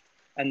left.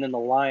 And then the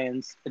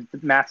Lions,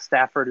 Matt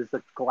Stafford is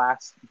the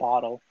glass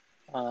bottle.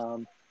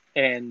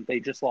 And they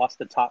just lost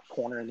the top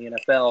corner in the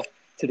NFL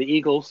to the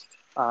Eagles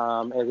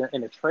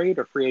in a trade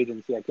or free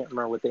agency. I can't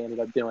remember what they ended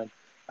up doing.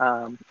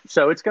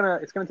 So it's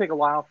gonna take a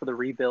while for the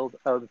rebuild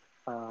of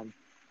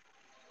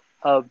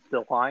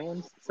the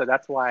Lions. So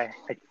that's why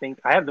I think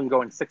I have them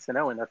going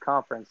 6-0 in their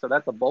conference. So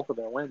that's the bulk of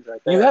their wins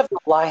right there. You have the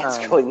Lions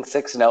going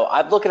 6-0.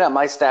 I'm looking at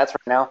my stats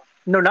right now.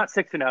 No, not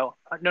 6-0.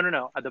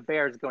 No. The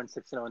Bears going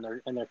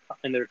 6-0 in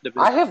their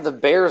division. I have the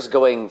Bears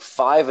going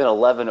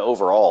 5-11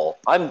 overall.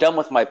 I'm done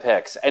with my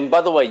picks. And by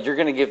the way, you're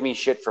going to give me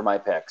shit for my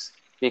picks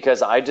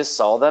because I just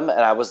saw them and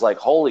I was like,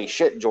 "Holy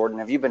shit, Jordan,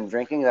 have you been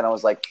drinking?" And I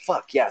was like,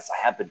 "Fuck yes,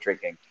 I have been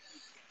drinking."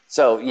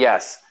 So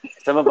yes,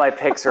 some of my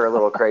picks are a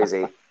little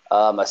crazy,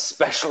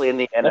 especially in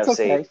the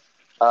NFC. Okay.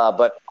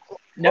 But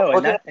no,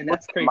 and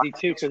that's crazy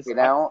too because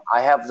now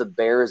I have the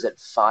Bears at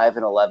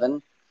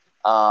 5-11.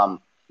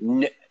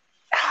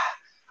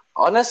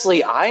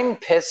 Honestly, I'm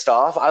pissed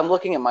off. I'm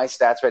looking at my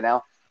stats right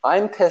now.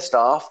 I'm pissed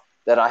off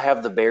that I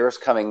have the Bears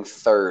coming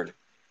 3rd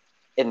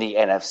in the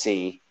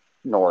NFC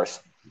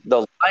North. The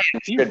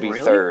Lions should be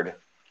 3rd.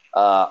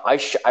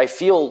 I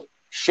feel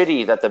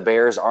shitty that the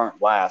Bears aren't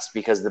last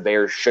because the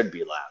Bears should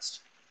be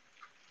last.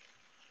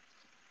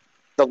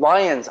 The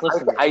Lions,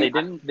 listen,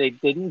 they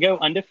didn't go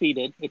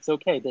undefeated. It's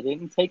okay. They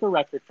didn't take a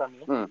record from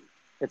you.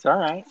 It's all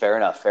right. Fair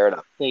enough.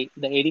 The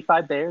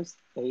 85 Bears,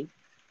 they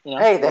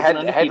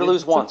had to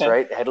lose once,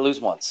 right? They had to lose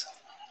once.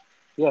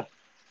 Yeah.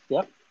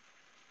 Yep.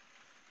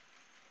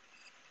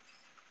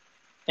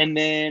 And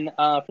then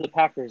for the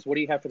Packers, what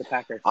do you have for the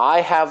Packers?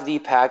 I have the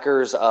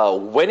Packers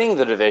winning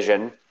the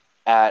division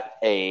at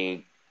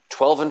a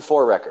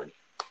 12-4 record.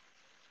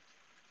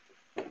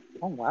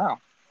 Oh, wow.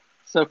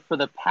 So for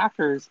the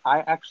Packers,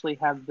 I actually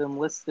have them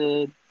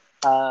listed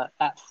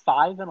at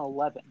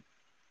 5-11.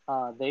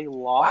 They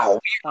lost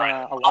a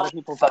lot of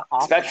people to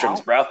opt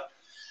out. Bro.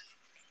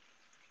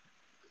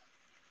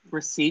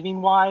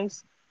 Receiving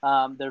wise,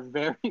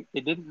 they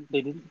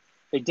didn't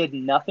They did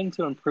nothing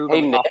to improve Hey,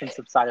 on the Nick.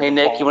 offensive side of Hey, the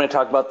Nick, ball. you want to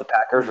talk about the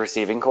Packers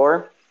receiving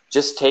core?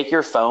 Just take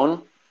your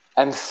phone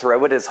and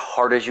throw it as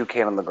hard as you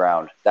can on the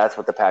ground. That's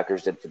what the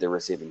Packers did for their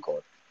receiving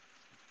core.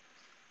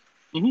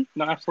 No,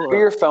 Throw absolutely.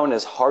 your phone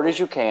as hard as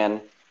you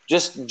can.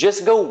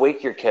 Just go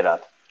wake your kid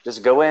up.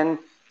 Just go in,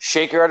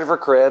 shake her out of her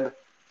crib,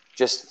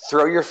 just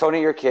throw your phone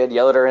at your kid,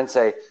 yell at her, and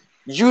say,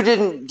 "You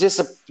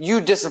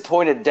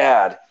disappointed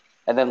Dad,"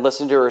 and then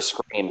listen to her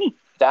scream.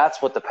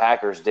 That's what the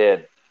Packers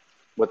did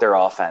with their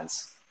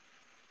offense.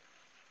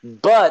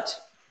 But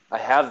I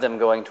have them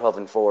going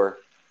 12-4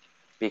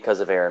 because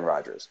of Aaron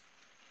Rodgers.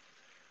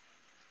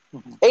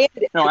 Mm-hmm.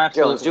 And No, Aaron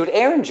absolutely. Jones, dude.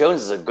 Aaron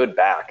Jones is a good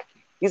back.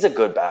 He's a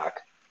good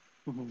back.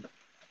 Mm-hmm.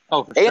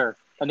 Oh, for sure.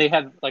 And they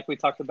had, like we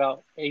talked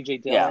about, A.J.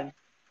 Dillon.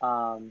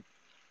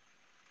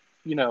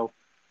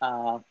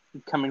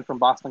 Coming from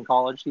Boston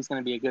College, he's going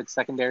to be a good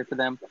secondary for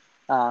them.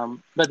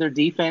 But their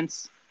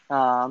defense,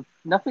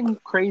 nothing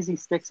crazy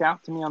sticks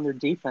out to me on their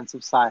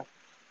defensive side.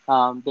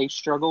 They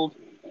struggled.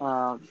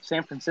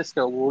 San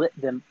Francisco lit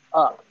them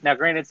up. Now,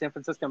 granted, San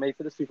Francisco made it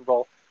to the Super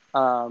Bowl,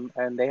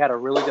 and they had a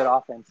really good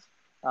offense.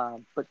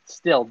 But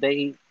still,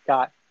 they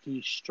got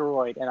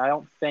destroyed. And I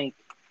don't think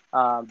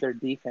their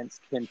defense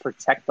can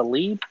protect the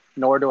lead,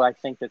 nor do I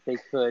think that they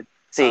could.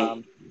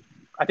 See,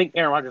 I think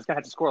Aaron Rodgers is going to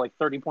have to score like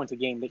 30 points a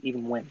game to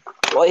even win.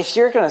 well, if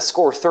you're going to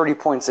score 30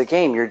 points a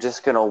game, you're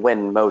just going to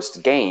win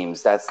most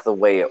games. That's the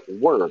way it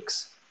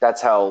works.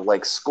 That's how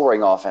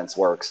scoring offense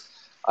works.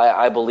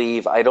 I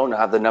believe, I don't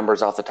have the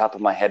numbers off the top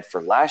of my head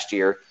for last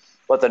year,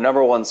 but the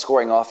number one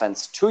scoring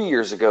offense 2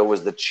 years ago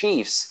was the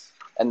Chiefs,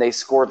 and they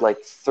scored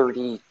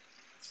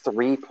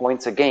 33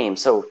 points a game.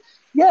 So,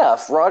 yeah,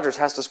 if Rodgers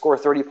has to score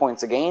 30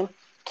 points a game,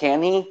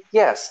 can he?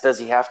 Yes. Does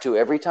he have to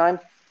every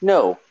time?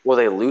 No. Will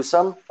they lose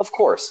some? Of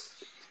course.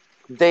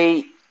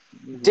 They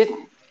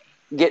didn't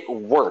get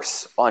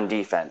worse on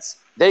defense.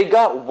 They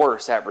got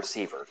worse at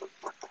receiver.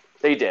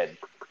 They did.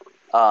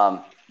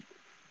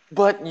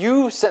 But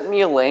you sent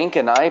me a link,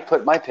 and I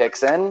put my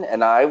picks in,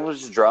 and I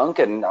was drunk,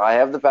 and I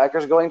have the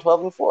Packers going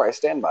 12-4. I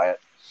stand by it.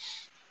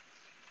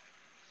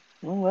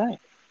 All right.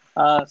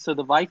 So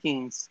the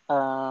Vikings,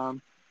 I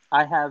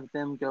have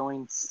them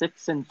going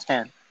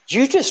 6-10.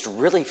 You just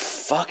really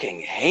fucking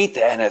hate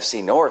the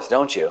NFC North,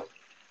 don't you?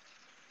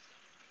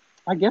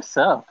 I guess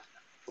so.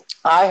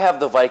 I have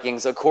the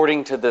Vikings,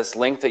 according to this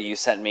link that you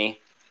sent me,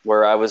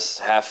 where I was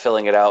half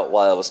filling it out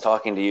while I was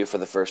talking to you for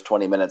the first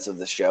 20 minutes of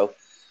the show.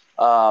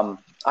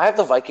 I have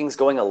the Vikings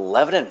going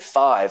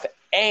 11-5,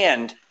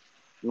 and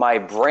my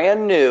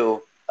brand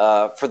new,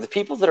 for the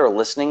people that are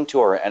listening to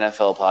our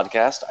NFL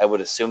podcast, I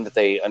would assume that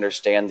they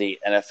understand the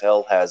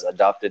NFL has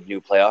adopted new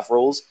playoff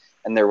rules,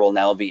 and there will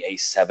now be a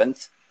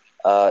seventh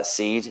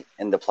seed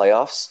in the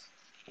playoffs.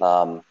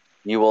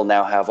 You will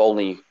now have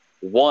only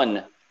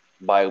one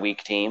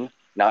bye-week team,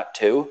 not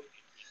two.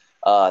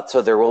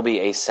 So there will be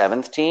a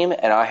seventh team,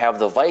 and I have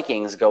the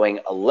Vikings going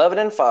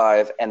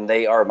 11-5, and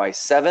they are my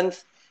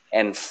seventh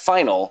and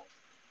final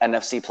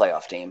NFC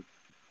playoff team.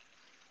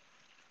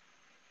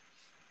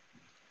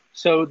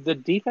 So the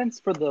defense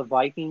for the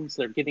Vikings,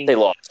 they're getting They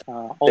lost.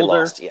 older. They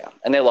lost, yeah,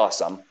 and they lost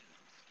some.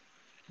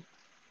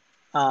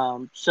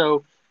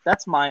 So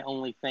that's my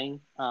only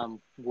thing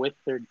with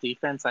their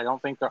defense. I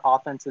don't think their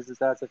offense is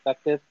as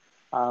effective.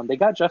 They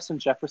got Justin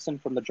Jefferson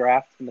from the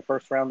draft in the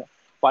first round,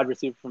 wide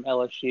receiver from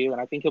LSU, and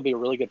I think he'll be a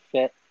really good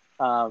fit.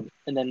 And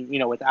then,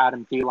 with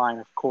Adam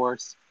Thielen, of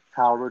course,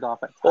 Kyle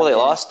Rudolph at tight Well, they end.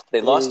 lost. They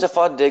lost to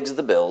Stephon Diggs of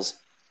the Bills.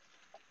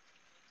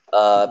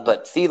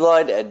 But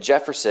Thielen and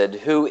Jefferson,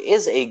 who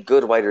is a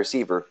good wide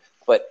receiver,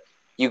 but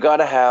you got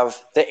to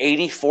have the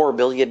 $84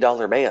 million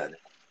man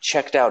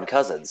check down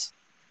Cousins.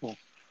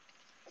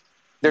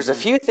 There's a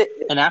few things.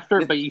 And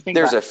after, but you think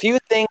there's a few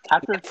things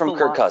from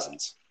Kirk Thielen,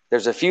 Cousins.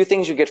 There's a few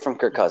things you get from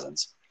Kirk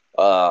Cousins.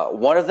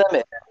 One of them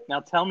is.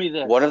 Now tell me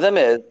this. One of them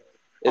is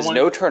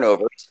no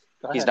turnovers.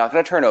 He's not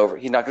going to turn over.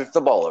 He's not going to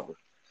throw the ball over.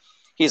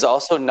 He's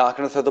also not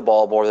going to throw the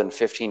ball more than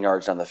 15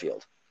 yards down the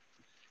field.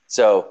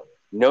 So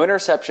no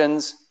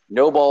interceptions,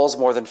 no balls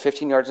more than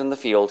 15 yards on the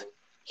field.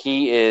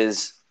 He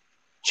is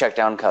check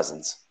down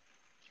Cousins.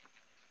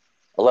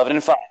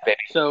 11-5, baby.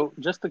 So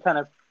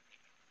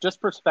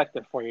just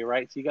perspective for you,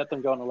 right? So you got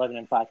them going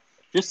 11-5.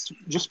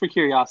 Just for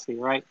curiosity,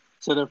 right?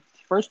 So the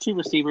first two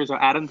receivers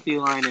are Adam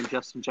Thielen and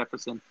Justin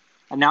Jefferson.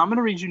 And now I'm going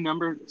to read you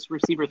numbers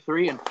receiver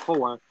 3 and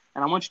 4,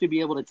 and I want you to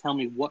be able to tell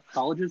me what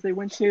colleges they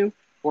went to,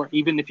 or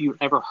even if you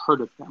ever heard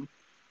of them.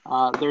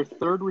 Their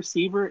third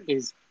receiver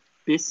is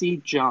Bissy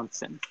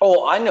Johnson.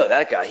 Oh, I know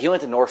that guy. He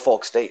went to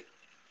Norfolk State.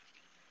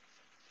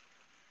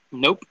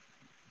 Nope.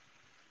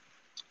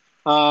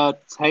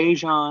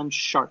 Tajon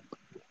Sharp.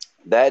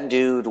 That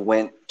dude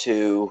went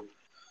to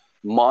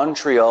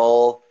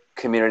Montreal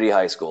Community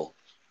High School.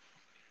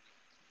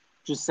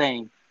 Just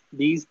saying,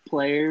 these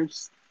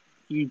players,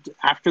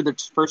 after the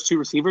first two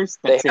receivers,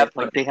 that's it.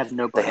 They have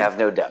no. They have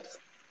no depth.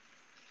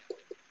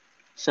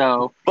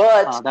 So,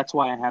 but that's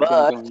why I have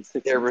them going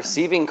 6. Their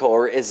receiving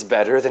core is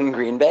better than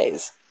Green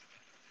Bay's.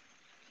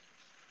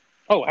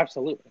 Oh,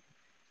 absolutely.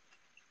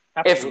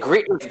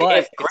 Absolutely. But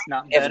it's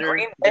not if better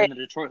than the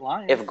Detroit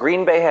Lions. if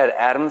Green Bay had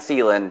Adam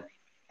Thielen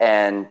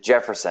and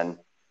Jefferson,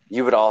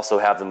 you would also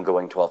have them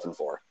going 12-4.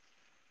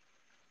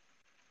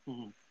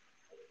 Mm-hmm.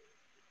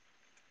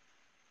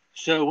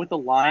 So with the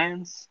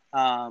Lions,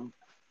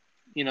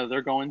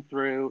 they're going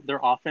through their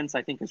offense.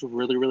 I think is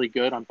really, really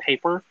good on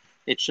paper.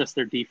 It's just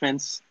their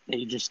defense;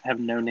 they just have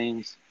no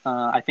names.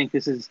 I think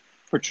this is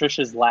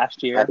Patricia's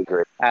last year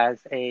as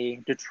a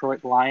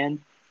Detroit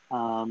Lion.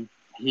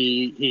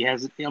 He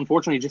has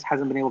unfortunately just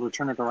hasn't been able to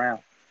turn it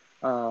around.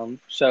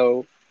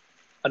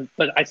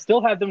 But I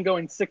still have them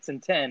going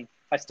 6-10.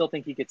 I still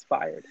think he gets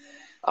fired.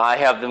 I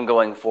have them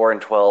going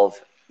 4-12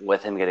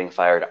 with him getting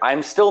fired.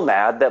 I'm still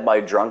mad that my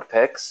drunk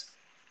picks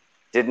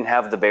didn't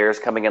have the Bears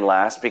coming in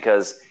last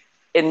because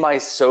in my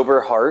sober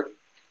heart,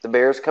 the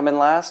Bears come in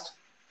last,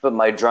 but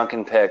my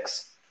drunken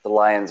picks, the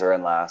Lions are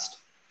in last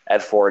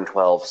at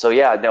 4-12. So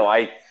yeah, no,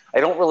 I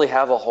don't really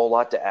have a whole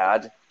lot to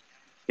add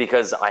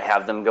because I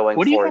have them going 4-12.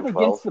 What do you have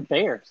against the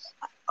Bears?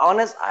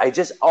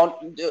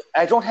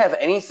 I don't have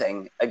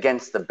anything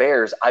against the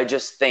Bears. I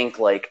just think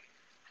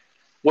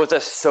with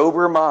a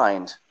sober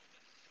mind,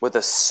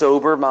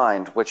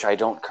 which I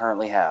don't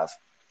currently have,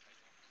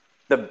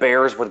 the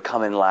Bears would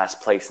come in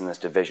last place in this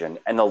division,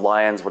 and the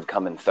Lions would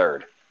come in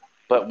third.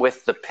 But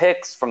with the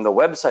picks from the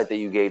website that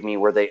you gave me,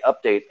 where they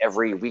update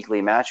every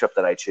weekly matchup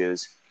that I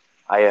choose,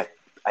 I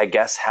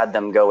guess had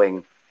them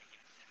going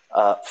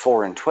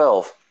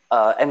 4-12.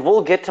 And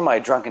we'll get to my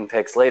drunken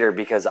picks later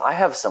because I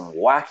have some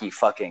wacky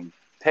fucking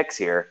picks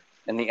here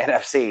in the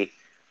NFC.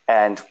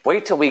 And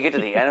wait till we get to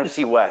the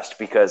NFC West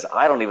because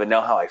I don't even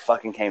know how I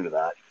fucking came to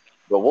that.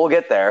 But we'll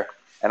get there,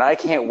 and I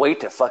can't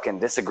wait to fucking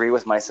disagree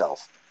with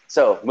myself.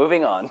 So,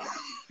 moving on.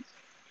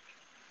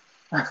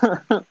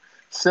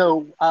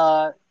 So,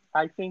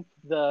 I think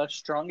the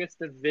strongest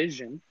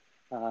division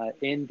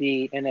in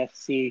the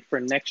NFC for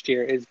next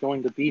year is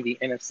going to be the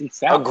NFC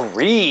South.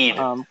 Agreed.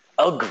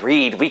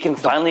 Agreed. We can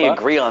finally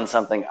agree on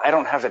something. I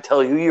don't have to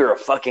tell you you're a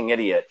fucking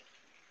idiot.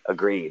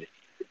 Agreed.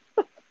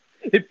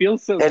 It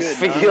feels so good. It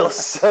feels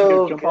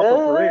so good. Off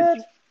a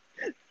bridge.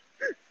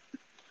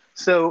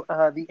 So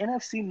the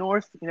NFC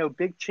North,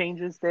 big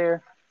changes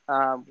there.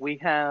 We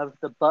have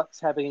the Bucks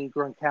having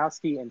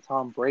Gronkowski and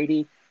Tom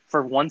Brady.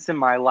 For once in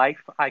my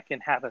life, I can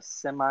have a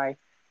semi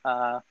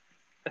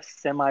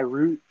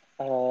root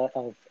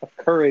of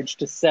courage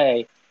to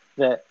say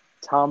that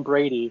Tom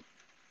Brady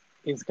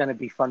is going to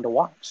be fun to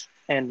watch,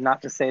 and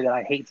not to say that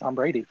I hate Tom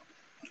Brady.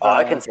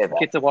 I can say that.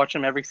 Get to watch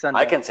him every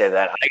Sunday. I can say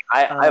that.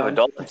 I have a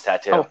Dolphins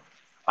tattoo. Oh.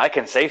 I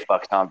can say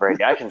fuck Tom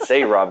Brady. I can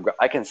say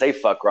I can say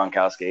fuck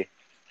Gronkowski.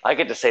 I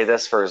get to say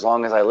this for as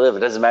long as I live. It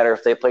doesn't matter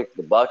if they play for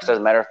the Bucks.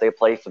 Doesn't matter if they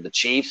play for the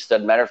Chiefs.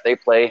 Doesn't matter if they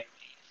play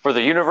for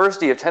the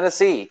University of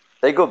Tennessee.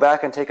 They go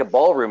back and take a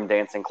ballroom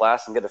dancing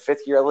class and get a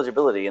fifth-year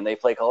eligibility, and they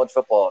play college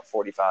football at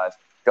 45.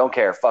 Don't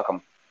care. Fuck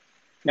them.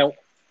 No.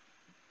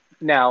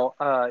 Now,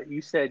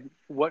 you said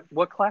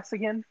what class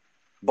again?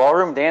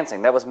 Ballroom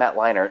dancing. That was Matt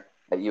Leinart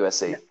at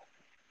USC.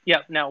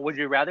 Yeah. Now, would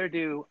you rather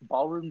do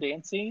ballroom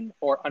dancing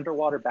or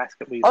underwater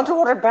basket weaving?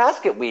 Underwater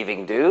basket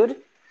weaving, dude.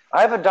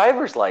 I have a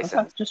diver's license.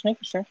 Okay, just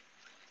making sure.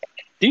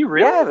 Do you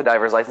really? Yeah, I have a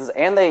diver's license,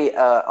 and they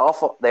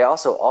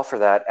also offer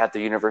that at the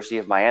University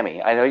of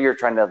Miami. I know you're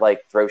trying to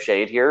throw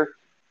shade here,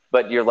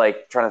 but you're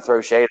trying to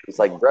throw shade. It's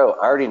bro,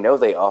 I already know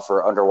they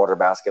offer underwater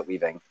basket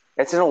weaving.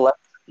 It's an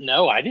elective.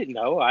 No, I didn't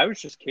know. I was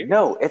just curious.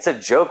 No, it's a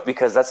joke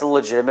because that's a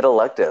legitimate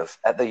elective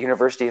at the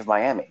University of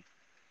Miami.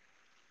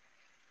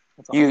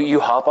 Awesome.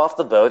 You hop off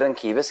the boat in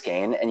Key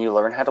Biscayne and you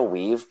learn how to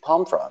weave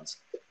palm fronds.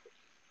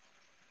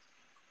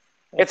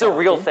 It's a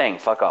real thing.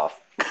 Fuck off.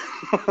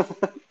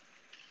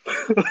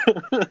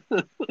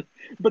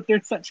 But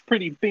they're such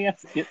pretty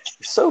baskets.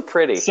 So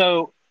pretty.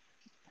 So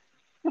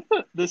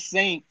the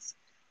Saints,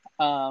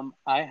 I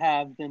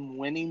have them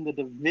winning the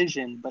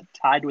division, but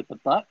tied with the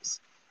Bucks.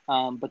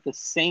 But the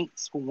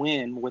Saints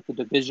win with the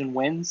division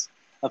wins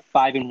of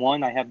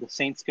 5-1. I have the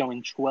Saints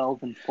going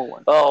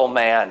 12-4. Oh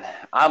man,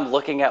 I'm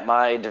looking at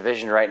my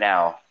division right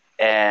now,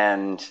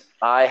 and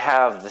I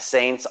have the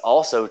Saints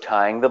also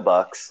tying the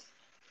Bucks,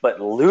 but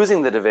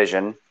losing the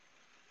division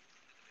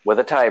with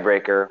a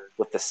tiebreaker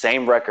with the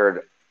same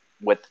record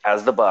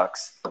as the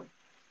Bucks.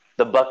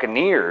 The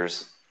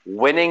Buccaneers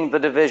winning the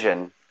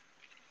division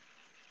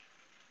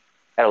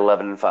at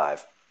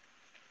 11-5.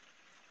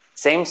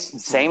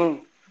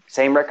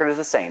 Same record as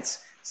the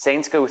Saints.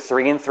 Saints go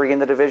 3-3 in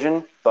the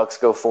division. Bucks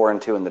go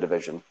 4-2 in the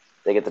division.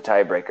 They get the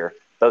tiebreaker.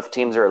 Both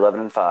teams are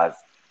 11-5.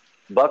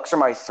 Bucks are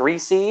my 3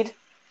 seed.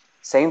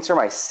 Saints are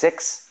my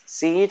 6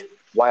 seed.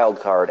 Wild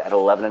card at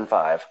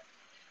 11-5.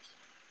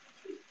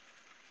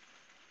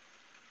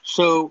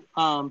 So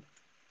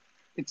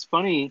it's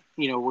funny,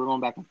 we're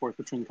going back and forth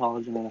between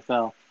college and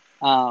NFL.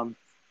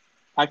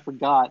 I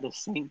forgot the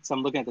Saints.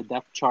 I'm looking at the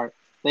depth chart.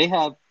 They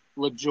have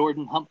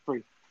LaJordan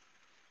Humphrey.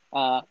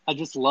 I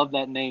just love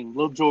that name,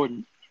 Lil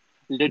Jordan.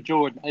 Lil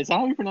Jordan. Is that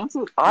how you pronounce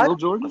it? Lil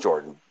Jordan?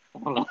 Jordan. I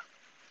don't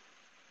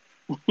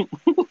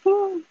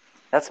know.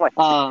 That's my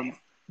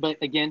But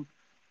again,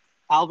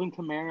 Alvin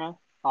Kamara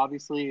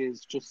obviously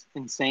is just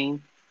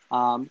insane.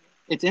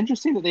 It's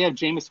interesting that they have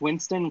Jameis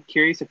Winston. I'm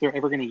curious if they're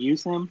ever going to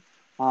use him,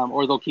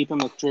 or they'll keep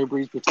him if Drew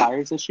Brees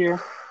retires this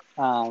year.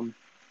 And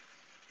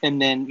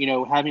then,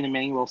 having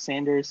Emmanuel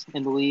Sanders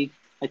in the league,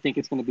 I think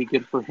it's going to be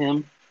good for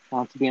him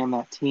to be on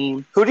that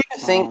team. Who do you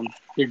think?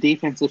 Their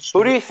defensive.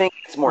 Who do you think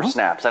gets more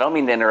snaps? I don't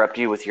mean to interrupt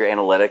you with your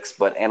analytics,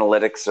 but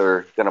analytics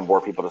are going to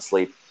bore people to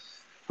sleep.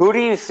 Who do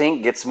you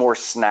think gets more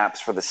snaps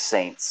for the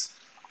Saints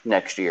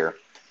next year?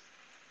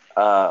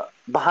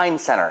 Behind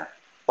center.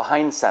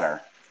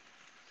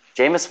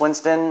 Jameis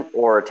Winston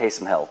or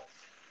Taysom Hill?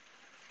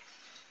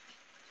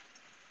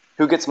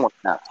 Who gets more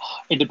snaps?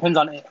 It depends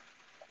on it.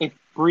 If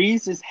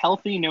Breeze is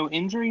healthy, no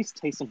injuries,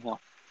 Taysom Hill.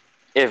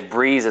 If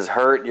Breeze is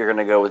hurt, you're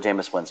going to go with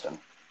Jameis Winston.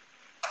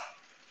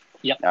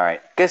 Yep. All right.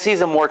 Because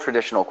he's a more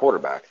traditional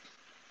quarterback.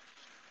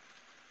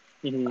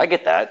 Mm-hmm. I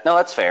get that. No,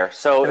 that's fair.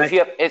 So and if you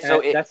have,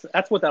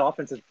 that's what that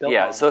offense is built on.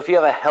 Yeah. So if you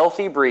have a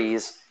healthy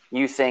Breeze,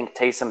 you think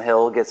Taysom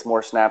Hill gets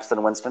more snaps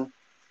than Winston?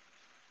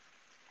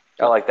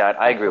 I like that.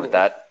 I agree with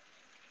that.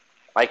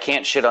 I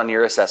can't shit on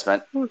your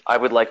assessment. I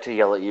would like to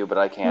yell at you, but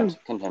I can't.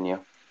 Continue.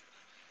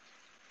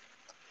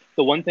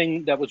 The one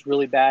thing that was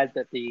really bad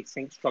that the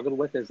Saints struggled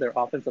with is their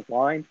offensive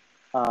line.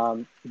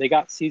 They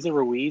got Cesar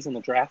Ruiz in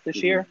the draft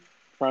this year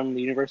from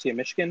the University of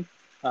Michigan,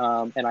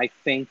 and I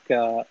think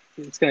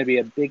it's going to be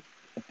a big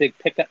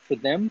pickup for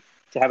them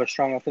to have a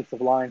strong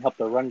offensive line, help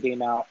their run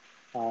game out,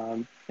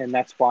 and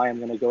that's why I'm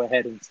going to go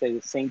ahead and say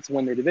the Saints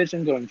win their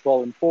division, going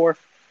 12-4,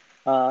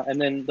 and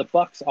then the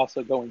Bucs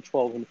also going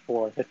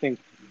 12-4. I think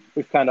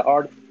we've kind of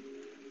already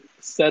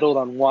settled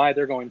on why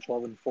they're going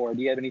 12-4.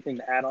 Do you have anything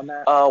to add on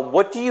that?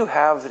 What do you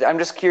have? I'm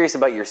just curious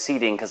about your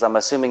seeding because I'm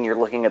assuming you're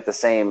looking at the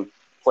same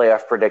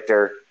playoff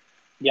predictor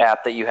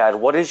app that you had.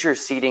 What is your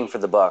seeding for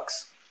the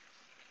Bucs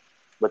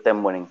with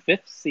them winning?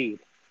 5th seed.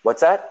 What's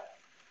that?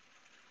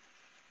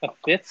 A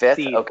fifth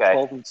seed.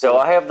 Okay. So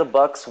I have the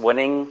Bucs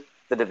winning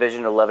the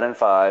division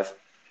 11-5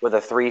 with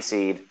a 3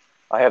 seed.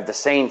 I have the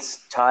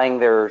Saints tying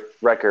their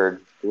record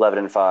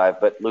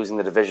 11-5, but losing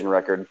the division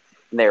record.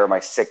 And they were my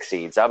 6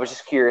 seeds. I was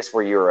just curious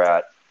where you were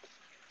at.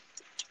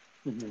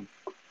 Mm-hmm.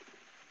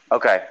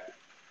 Okay.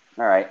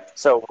 All right.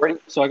 So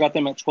I got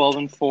them at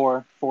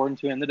 12-4,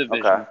 4-2 in the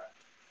division.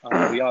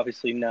 Okay. We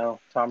obviously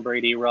know Tom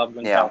Brady, Rob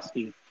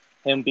Gronkowski,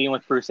 him being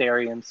with Bruce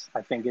Arians.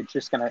 I think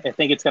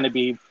it's gonna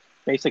be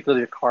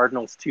basically the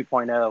Cardinals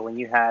 2.0 when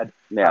you had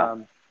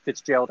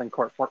Fitzgerald and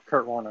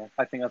Kurt Warner.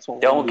 I think that's what.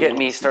 Don't get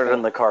me started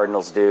on the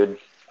Cardinals, dude.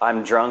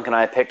 I'm drunk and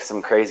I picked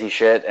some crazy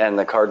shit, and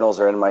the Cardinals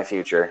are in my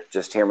future.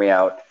 Just hear me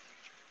out.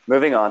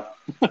 Moving on.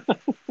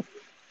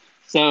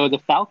 So the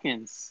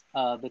Falcons,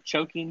 the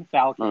choking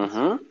Falcons,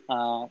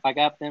 I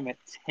got them at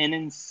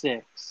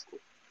 10-6,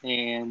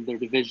 and their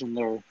division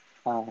they're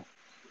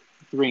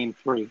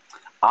 3-3.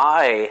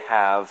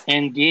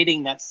 And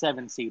getting that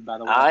 7 seed, by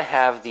the way. I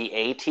have the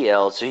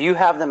ATL, so you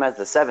have them as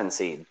the 7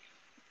 seed.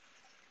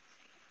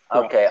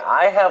 Correct. Okay,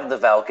 I have the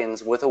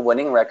Falcons with a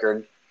winning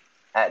record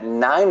at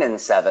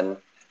 9-7,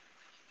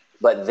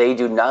 but they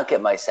do not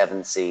get my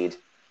 7 seed.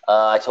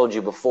 I told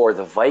you before,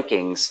 the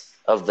Vikings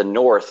of the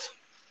North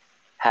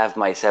have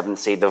my 7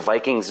 seed. The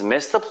Vikings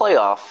missed the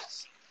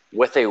playoffs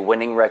with a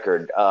winning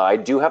record. I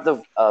do have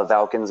the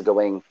Falcons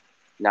going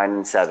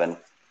 9-7,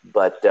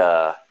 but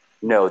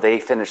no, they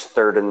finished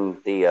 3rd in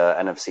the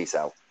NFC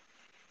South.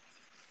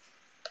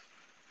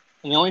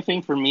 And the only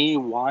thing for me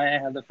why I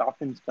have the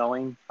Falcons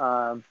going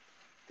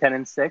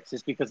 10-6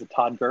 is because of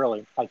Todd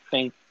Gurley. I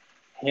think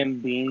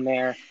him being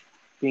there,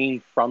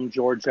 being from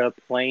Georgia,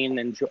 playing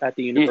at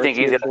the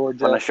University of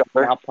Georgia,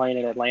 now playing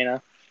in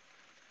Atlanta.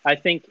 I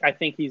think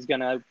he's going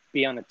to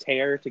be on a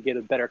tear to get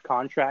a better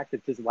contract.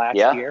 It's his last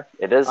year.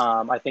 It is.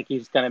 I think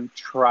he's going to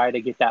try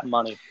to get that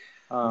money.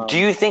 Do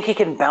you think he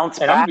can bounce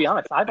back? And I'm going to be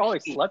honest, I've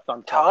always slept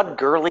on Todd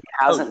Gurley.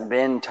 Hasn't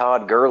been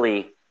Todd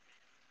Gurley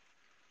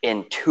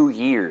in 2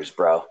 years,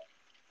 bro.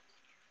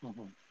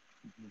 Mm-hmm.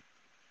 Mm-hmm.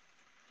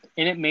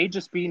 And it may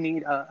just be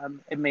need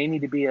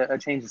to be a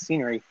change of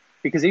scenery.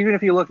 Because even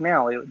if you look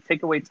now, it would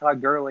take away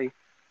Todd Gurley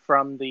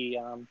from the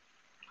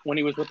when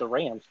he was with the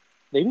Rams.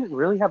 They didn't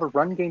really have a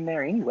run game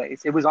there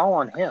anyways. It was all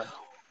on him.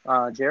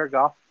 Jared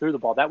Goff threw the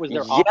ball. That was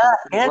their offense.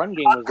 The run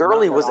game was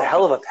Gurley was a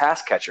hell of a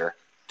pass catcher.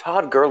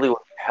 Todd Gurley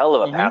was a hell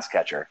of a pass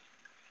catcher.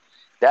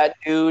 That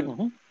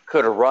dude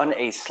could run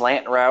a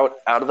slant route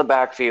out of the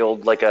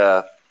backfield like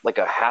a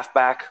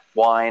halfback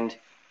wind.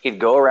 He'd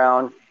go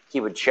around, he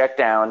would check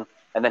down,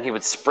 and then he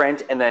would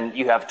sprint, and then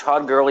you have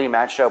Todd Gurley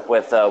matched up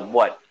with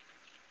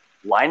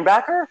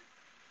linebacker?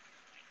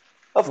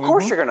 Of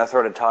course you're going to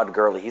throw to Todd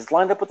Gurley. He's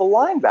lined up with a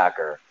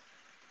linebacker.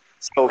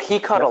 So he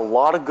caught a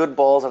lot of good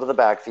balls out of the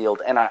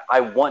backfield, and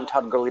I want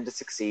Todd Gurley to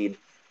succeed.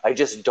 I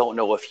just don't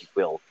know if he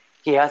will.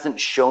 He hasn't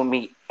shown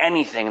me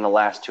anything in the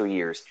last 2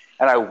 years,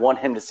 and I want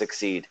him to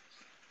succeed.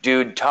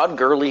 Dude, Todd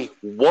Gurley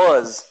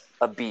was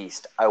a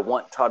beast. I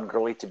want Todd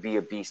Gurley to be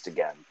a beast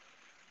again.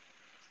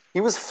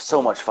 He was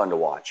so much fun to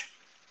watch.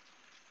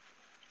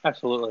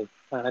 Absolutely.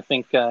 I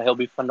think he'll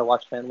be fun to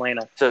watch in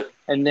Atlanta. So,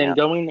 and then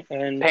going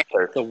and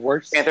Panthers. The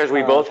worst. Panthers,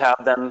 we both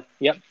have them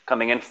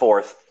coming in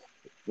 4th.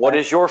 What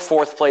is your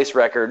 4th place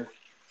record?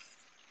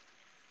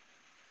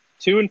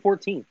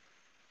 2-14.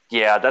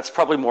 Yeah, that's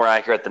probably more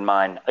accurate than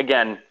mine.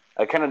 Again,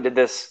 I kind of did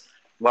this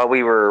while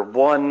we were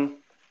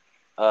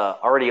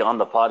already on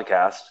the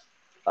podcast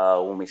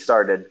when we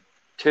started.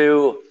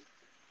 2,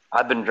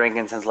 I've been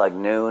drinking since like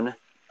noon.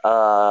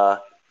 I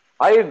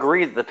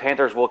agree that the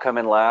Panthers will come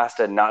in last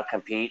and not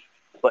compete,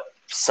 but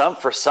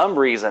for some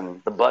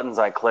reason the buttons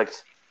I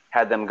clicked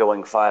had them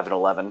going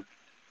 5-11.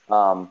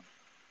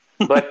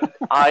 But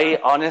I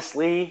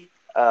honestly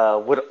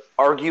would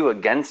argue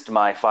against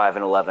my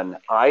 5-11.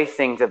 I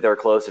think that they're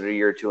closer to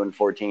your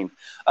 2-14.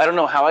 I don't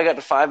know how I got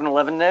to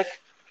 5-11, Nick.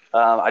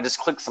 I just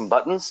clicked some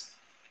buttons,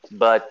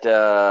 but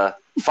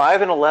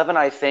 5-11.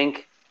 I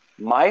think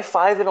my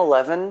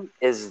 5-11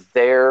 is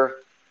their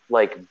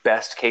like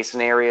best case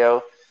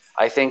scenario.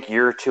 I think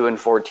your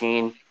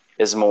 2-14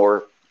 is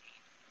more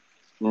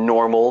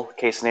normal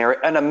case scenario.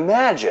 And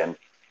imagine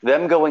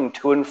them going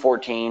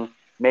 2-14,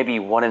 maybe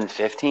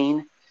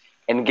 1-15.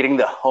 And getting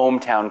the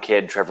hometown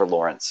kid, Trevor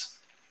Lawrence.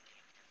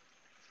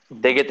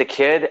 They get the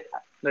kid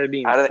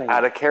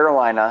out of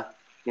Carolina.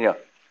 You know,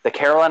 the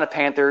Carolina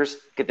Panthers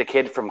get the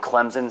kid from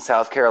Clemson,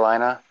 South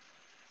Carolina.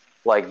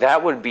 Like,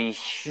 that would be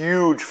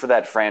huge for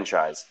that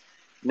franchise.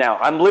 Now,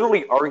 I'm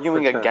literally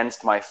arguing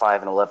against my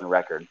 5-11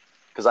 record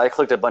because I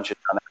clicked a bunch of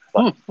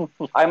times.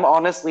 But I'm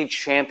honestly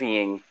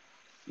championing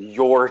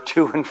your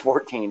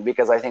 2-14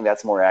 because I think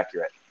that's more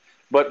accurate.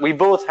 But we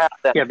both have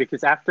that. Yeah,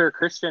 because after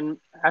Christian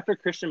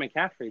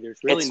McCaffrey, there's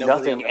really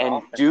nothing.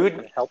 And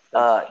dude,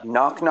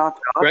 knock.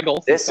 Greg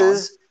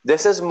Olsen's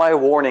this is my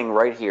warning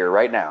right here,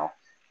 right now.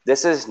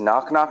 This is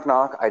knock.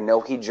 I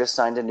know he just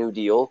signed a new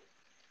deal.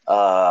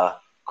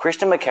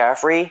 Christian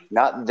McCaffrey,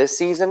 not this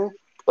season,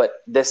 but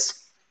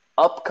this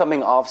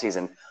upcoming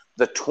offseason,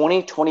 the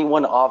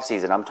 2021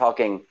 offseason. I'm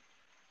talking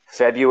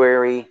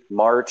February,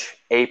 March,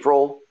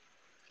 April.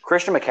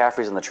 Christian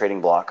McCaffrey's on the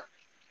trading block.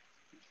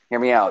 Hear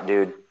me out,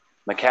 dude.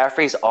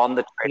 McCaffrey's on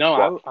the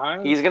trading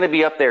block. He's going to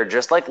be up there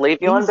just like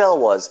Le'Veon Bell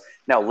was.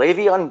 Now,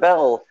 Le'Veon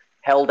Bell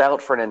held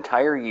out for an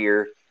entire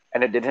year,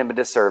 and it did him a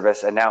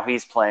disservice, and now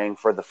he's playing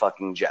for the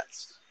fucking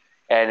Jets.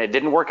 And it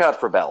didn't work out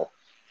for Bell.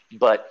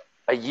 But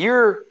a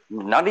year,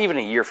 not even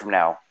a year from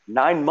now,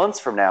 9 months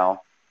from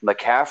now,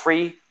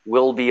 McCaffrey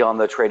will be on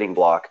the trading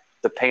block.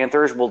 The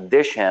Panthers will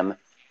dish him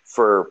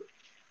for,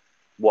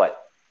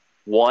 what,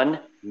 1,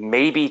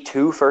 maybe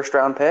 2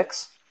 first-round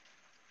picks?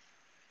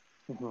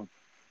 Mm-hmm.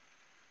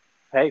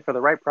 Hey, for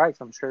the right price,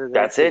 I'm sure.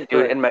 That's it,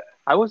 dude. And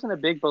I wasn't a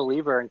big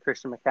believer in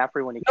Christian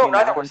McCaffrey when he came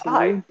out into the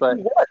league, but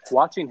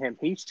watching him,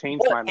 he's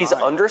changed my mind. He's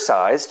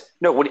undersized.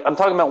 No, I'm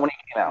talking about when he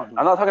came out. Mm-hmm.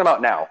 I'm not talking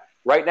about now.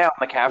 Right now,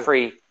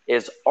 McCaffrey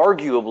is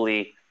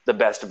arguably the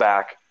best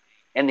back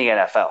in the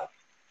NFL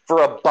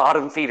for a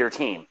bottom feeder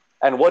team.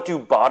 And what do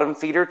bottom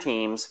feeder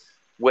teams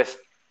with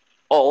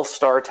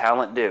all-star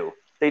talent do?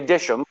 They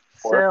dish them.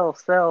 Sell.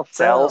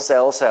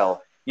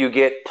 You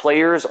get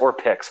players or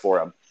picks for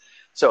them.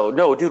 So,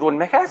 no, dude, when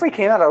McCaffrey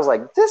came out, I was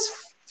like, this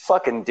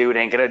fucking dude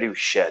ain't going to do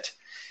shit.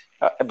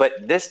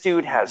 But this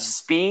dude has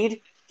speed.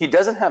 He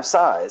doesn't have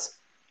size.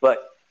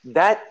 But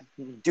that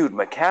dude,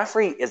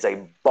 McCaffrey, is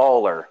a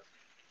baller.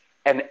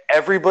 And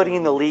everybody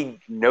in the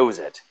league knows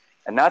it.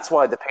 And that's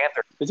why the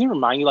Panthers... Does he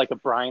remind you like a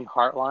Brian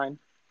Hartline?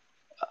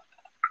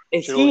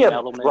 Is he a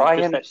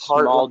Brian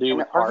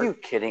Hartline? Are you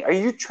kidding? Are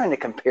you trying to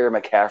compare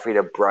McCaffrey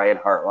to Brian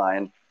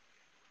Hartline?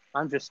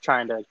 I'm just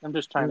trying to.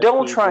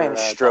 Don't try and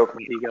stroke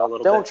me.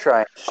 Don't try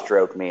and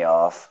stroke me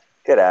off.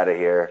 Get out of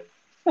here.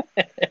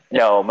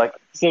 No,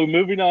 So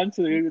moving on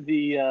to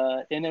the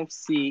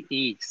NFC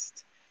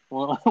East,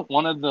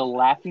 one of the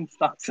laughing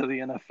stocks of the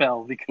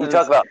NFL because you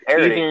talk about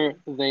parity. Either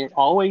they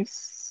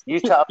always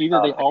suck.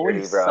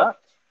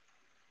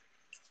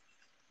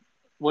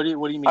 What do you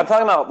mean? I'm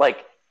talking about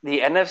like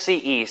the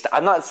NFC East.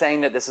 I'm not saying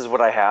that this is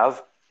what I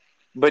have.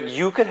 But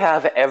you could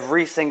have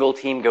every single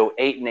team go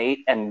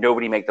 8-8 and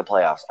nobody make the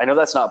playoffs. I know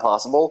that's not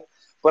possible,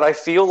 but I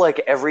feel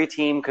like every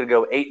team could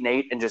go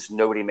 8-8 and just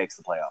nobody makes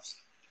the playoffs.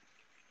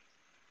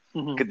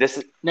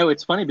 Mm-hmm. No,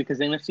 it's funny because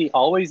the NFC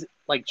always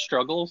like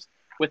struggles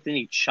within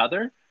each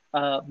other,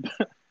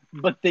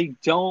 but they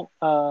don't.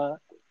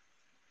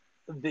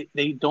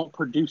 They don't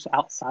produce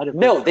outside of.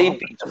 No, they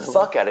beat the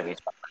fuck out of each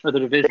other. Or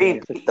the division.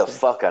 They beat the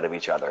fuck out of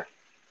each other.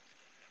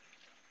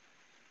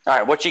 All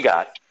right, what you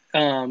got?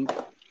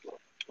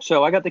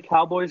 So I got the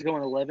Cowboys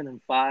going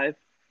 11-5.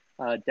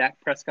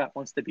 Dak Prescott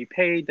wants to be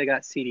paid. They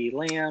got CeeDee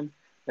Lamb.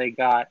 They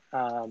got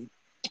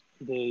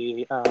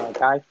the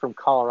guy from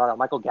Colorado,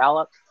 Michael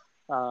Gallup.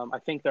 I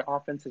think their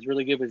offense is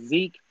really good with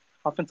Zeke.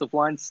 Offensive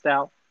line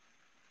stout.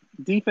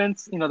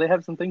 Defense, they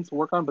have some things to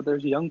work on, but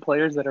there's young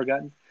players that are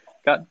gotten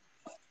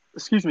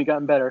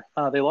better.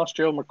 They lost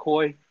Joe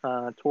McCoy,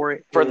 tore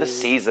for the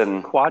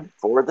season. Quad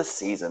for the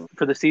season,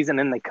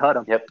 and they cut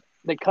him. Yep,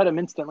 they cut him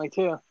instantly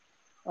too.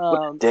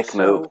 Dick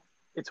move.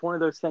 It's one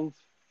of those things.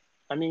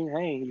 I mean,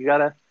 hey,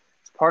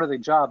 it's part of the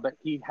job, but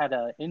he had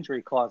an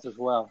injury clause as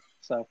well.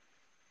 So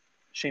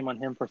shame on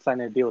him for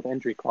signing a deal with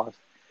injury clause.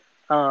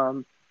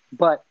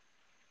 But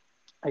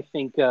I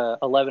think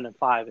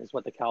 11-5 is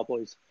what the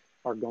Cowboys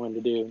are going to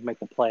do, make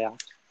the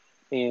playoffs.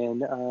 and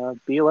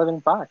be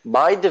 11-5.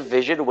 My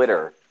division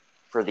winner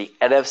for the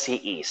NFC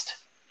East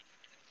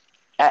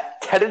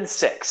at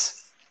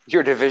 10-6.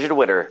 Your division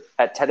winner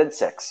at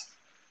 10-6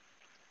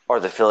 are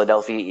the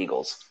Philadelphia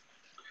Eagles.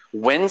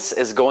 Wentz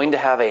is going to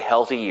have a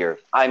healthy year.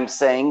 I'm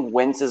saying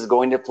Wentz is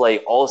going to play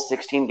all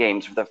 16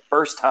 games for the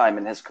first time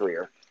in his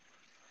career.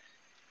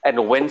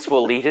 And Wentz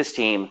will lead his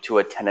team to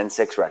a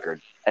 10-6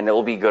 record, and it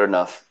will be good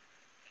enough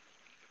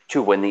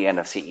to win the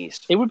NFC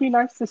East. It would be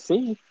nice to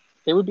see.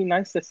 It would be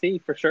nice to see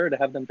for sure to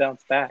have them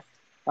bounce back.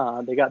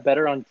 They got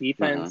better on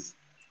defense.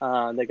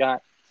 They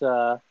got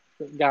the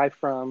guy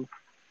from,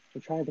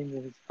 I'm trying to think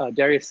of his,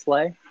 Darius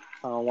Slay,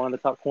 one of the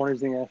top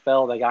corners in the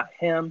NFL. They got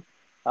him.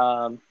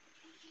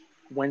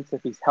 Wentz,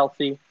 if he's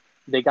healthy.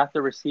 They got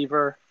the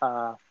receiver,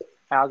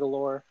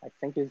 Aguilar, I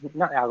think is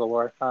not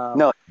Aguilar.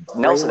 No,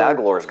 Nelson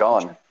Aguilar is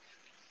gone.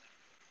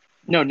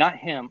 No, not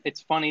him.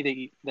 It's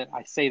funny that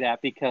I say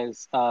that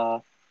because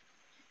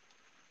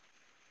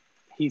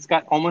he's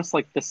got almost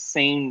like the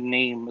same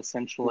name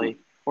essentially,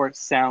 or it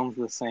sounds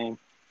the same.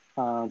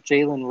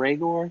 Jalen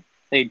Reagor.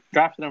 They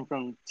drafted him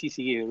from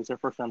TCU. It was their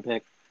first round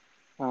pick.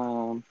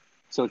 So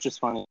it's just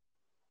funny.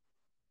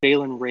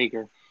 Jalen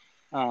Reagor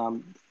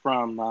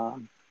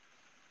from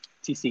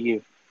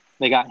TCU.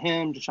 They got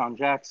him, Deshaun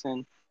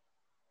Jackson.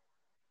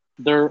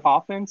 Their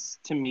offense,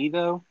 to me,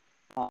 though,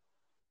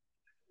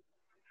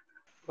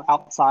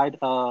 outside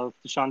of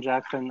Deshaun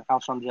Jackson,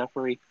 Alshon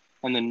Jeffrey,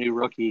 and the new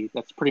rookie,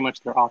 that's pretty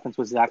much their offense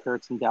with Zach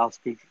Ertz and Dallas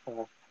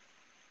Goedert.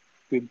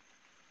 I'm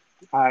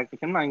not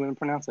even going to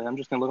pronounce it. I'm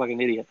just going to look like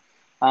an idiot.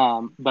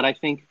 But I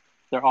think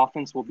their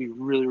offense will be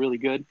really, really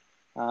good.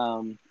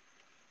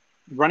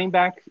 Running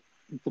back,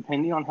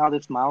 depending on how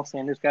this Miles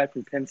Sanders guy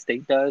from Penn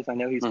State does, I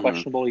know he's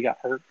questionable. He got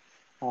hurt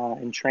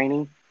in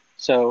training.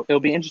 So it'll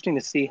be interesting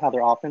to see how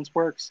their offense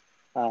works.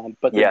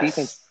 But their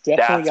defense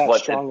definitely got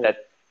stronger.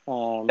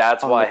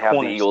 That's why I have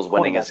the Eagles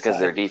winning is because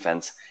of their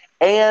defense.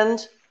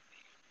 And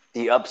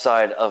the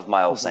upside of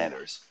Miles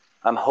Sanders.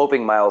 I'm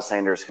hoping Miles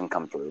Sanders can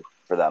come through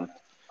for them.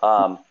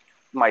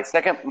 My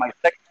second.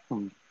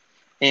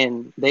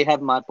 And they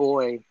have my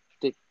boy,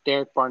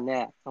 Derek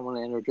Barnett. I want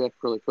to interject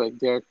really quick.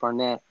 Derek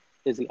Barnett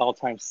is the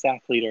all-time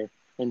sack leader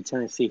in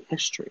Tennessee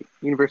history,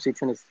 University of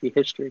Tennessee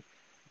history,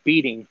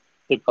 beating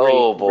the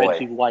great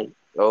Reggie White.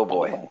 Oh,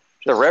 boy.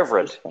 The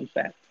Reverend. Fun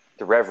fact.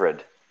 The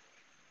Reverend.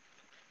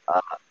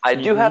 I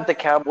do have the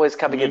Cowboys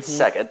coming in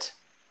second.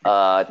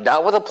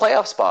 Not with a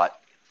playoff spot.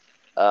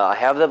 I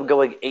have them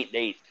going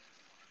 8-8.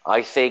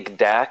 I think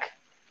Dak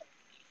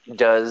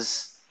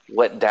does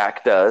what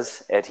Dak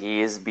does, and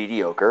he is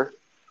mediocre.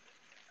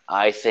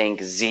 I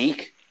think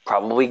Zeke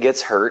probably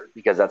gets hurt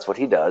because that's what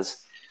he does.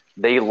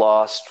 They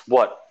lost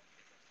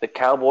the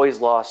Cowboys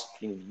lost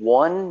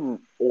 1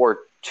 or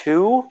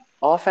 2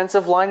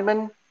 offensive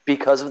linemen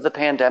because of the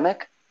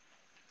pandemic.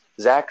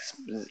 Zach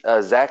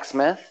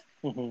Smith,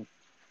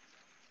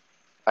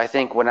 I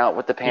think, went out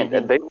with the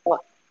pandemic.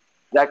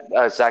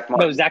 Zach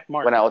Martin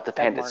went out with the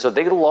pandemic. So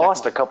they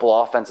lost a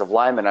couple offensive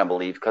linemen, I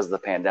believe, because of the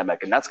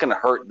pandemic, and that's going to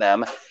hurt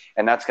them,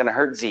 and that's going to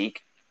hurt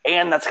Zeke,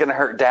 and that's going to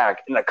hurt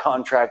Dak in a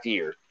contract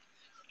year.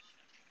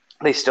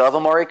 They still have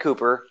Amari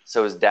Cooper,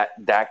 so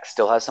Dak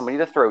still has somebody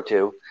to throw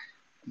to.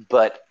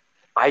 But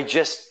I'm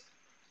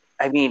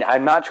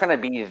not trying to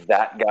be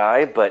that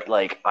guy, but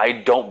I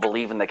don't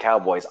believe in the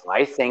Cowboys.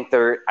 I think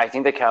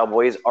the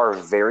Cowboys are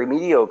very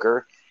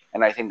mediocre,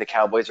 and I think the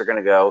Cowboys are going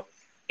to go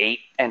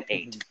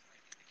 8-8.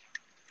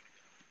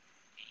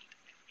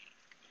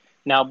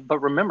 Now, but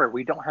remember,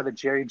 we don't have a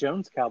Jerry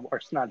Jones Cowboy, or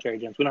it's not Jerry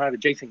Jones. We don't have a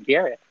Jason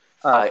Garrett.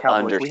 I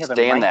Cowboys. understand we have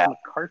a Mike that.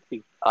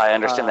 McCarthy. I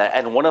understand that.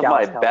 And one of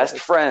Dallas my Cowboys. best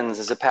friends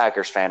is a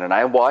Packers fan, and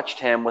I watched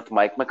him with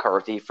Mike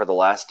McCarthy for the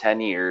last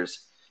 10 years,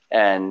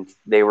 and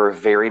they were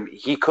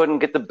he couldn't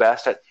get the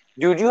best at –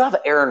 dude, you have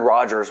Aaron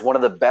Rodgers, one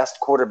of the best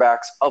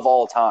quarterbacks of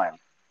all time,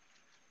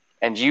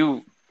 and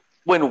you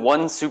win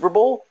 1 Super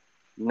Bowl?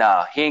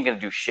 Nah, he ain't going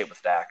to do shit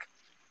with Dak.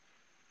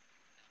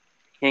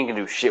 He ain't going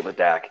to do shit with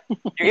Dak. You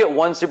get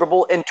 1 Super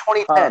Bowl in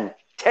 2010,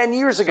 10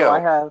 years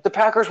ago. The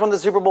Packers won the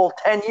Super Bowl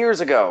 10 years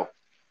ago.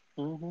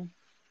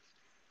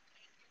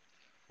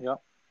 Yep.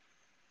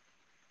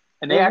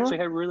 And they actually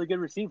had really good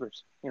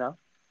receivers. You know,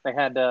 they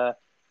had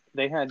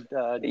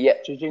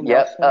J.J.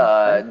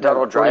 Nelson,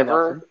 Donald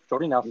Driver,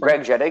 Jordy Nelson,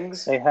 Greg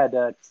Jennings. They had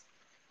the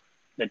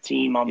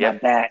team on my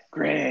back,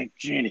 Greg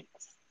Jennings.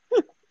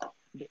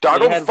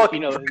 Donald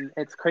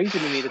it's crazy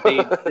to me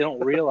that they don't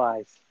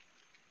realize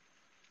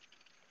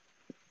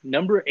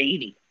number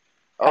 80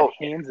 had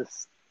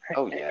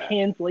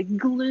hands like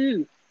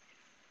glue.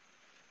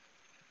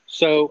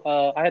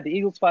 So I had the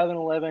Eagles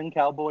 5-11,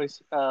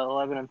 Cowboys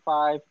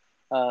 11-5.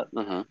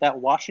 That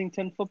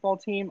Washington football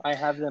team, I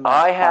have them.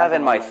 I have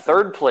in my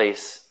third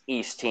place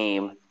East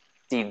team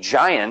the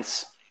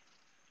Giants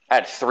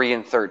at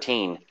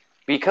 3-13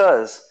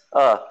 because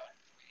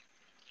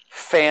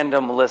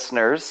fandom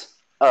listeners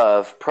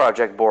of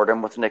Project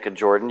Boredom with Nick and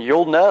Jordan,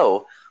 you'll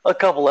know a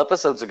couple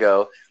episodes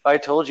ago I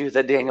told you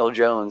that Daniel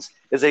Jones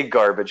is a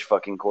garbage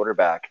fucking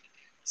quarterback.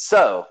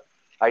 So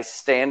I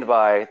stand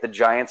by the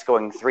Giants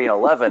going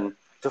 3-11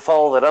 to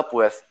follow that up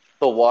with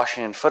the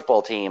Washington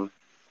football team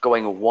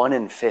going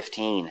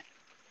 1-15.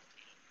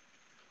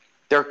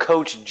 Their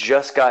coach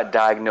just got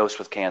diagnosed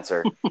with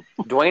cancer.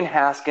 Dwayne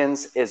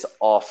Haskins is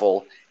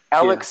awful.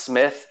 Alex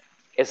Smith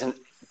is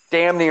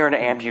damn near an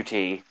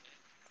amputee.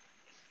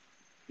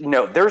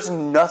 No, there's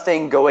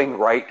nothing going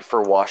right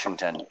for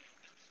Washington.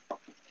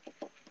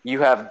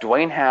 You have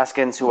Dwayne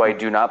Haskins, who I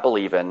do not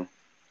believe in.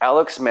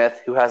 Alex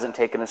Smith, who hasn't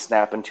taken a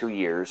snap in 2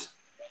 years.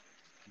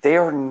 They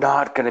are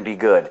not going to be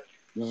good.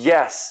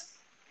 Yes,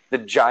 the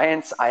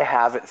Giants I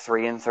have at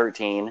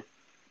 3-13,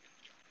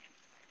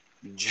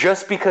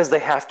 just because they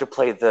have to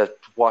play the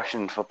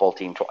Washington football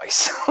team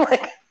twice.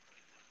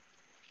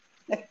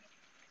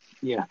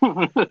 Yeah.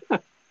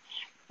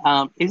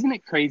 Isn't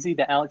it crazy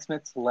that Alex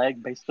Smith's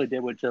leg basically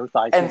did what Joe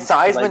Theismann's and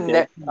Theismann,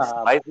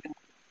 leg did?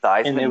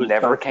 Theismann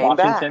never came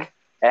Washington. back.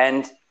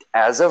 And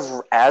as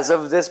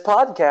of this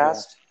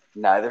podcast,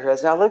 neither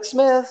has Alex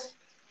Smith.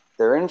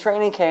 They're in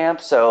training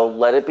camp, so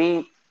let it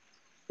be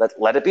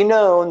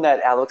known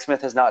that Alex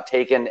Smith has not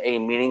taken a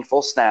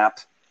meaningful snap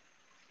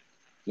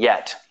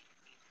yet.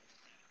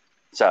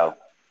 So,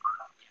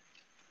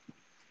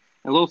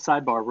 a little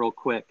sidebar, real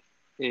quick,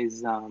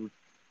 is the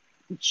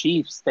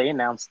Chiefs. They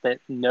announced that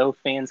no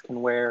fans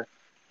can wear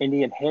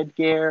Indian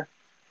headgear,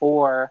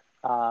 or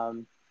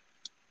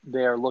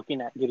they're looking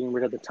at getting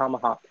rid of the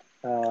tomahawk.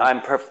 I'm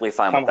perfectly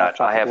fine with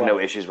that. I have no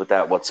issues with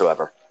that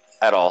whatsoever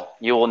at all.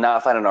 You will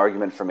not find an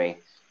argument for me.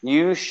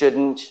 You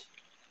shouldn't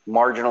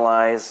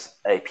marginalize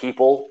a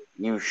people.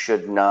 You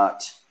should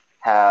not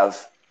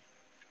have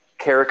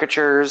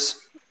caricatures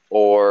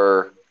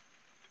or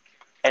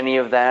any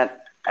of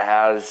that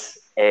as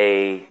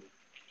a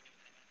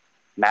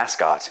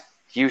mascot.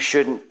 You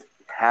shouldn't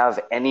have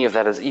any of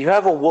that as – you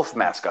have a wolf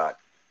mascot.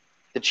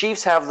 The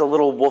Chiefs have the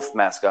little wolf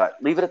mascot.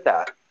 Leave it at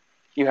that.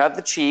 You have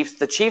the Chiefs.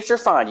 The Chiefs are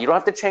fine. You don't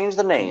have to change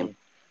the name.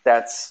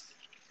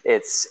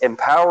 It's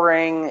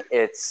empowering.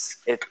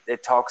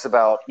 It talks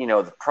about,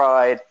 the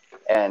pride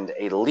and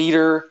a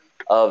leader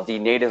of the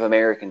Native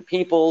American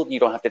people. You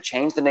don't have to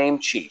change the name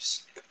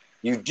Chiefs.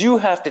 You do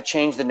have to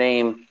change the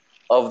name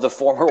of the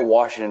former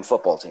Washington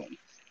football team.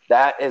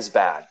 That is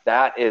bad.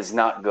 That is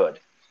not good.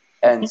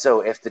 And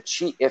so if the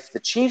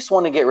Chiefs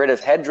want to get rid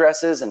of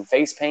headdresses and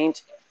face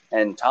paint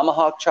and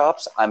tomahawk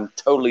chops, I'm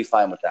totally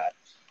fine with that.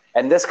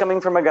 And this coming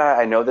from a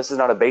guy, I know this is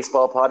not a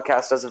baseball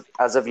podcast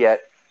as of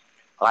yet.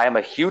 I am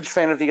a huge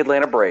fan of the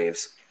Atlanta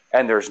Braves,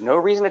 and there's no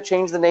reason to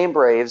change the name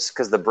Braves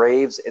because the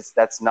Braves,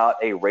 that's not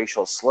a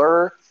racial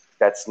slur.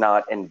 That's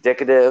not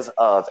indicative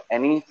of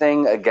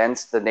anything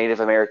against the Native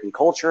American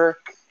culture.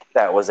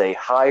 That was a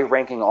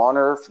high-ranking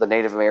honor for the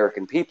Native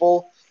American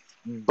people.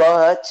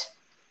 But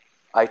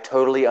I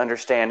totally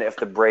understand if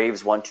the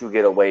Braves want to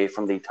get away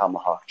from the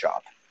tomahawk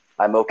chop.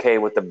 I'm okay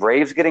with the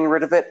Braves getting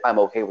rid of it. I'm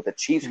okay with the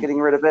Chiefs getting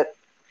rid of it.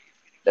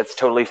 That's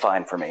totally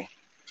fine for me.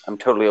 I'm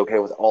totally okay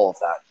with all of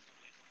that.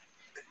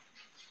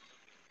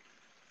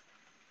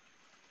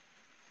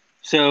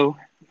 So,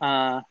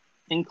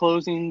 in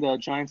closing, the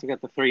Giants have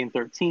got the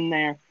 3-13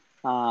 there,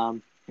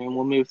 and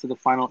we'll move to the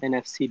final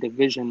NFC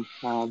division.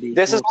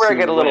 This is where I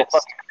get a little.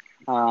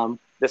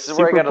 This is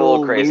where I get a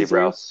little crazy,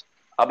 losers.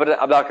 Bro.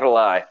 I'm not gonna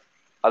lie.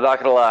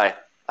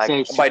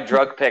 My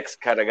drug picks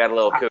kind of got a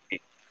little kooky.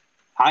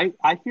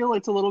 I feel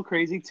it's a little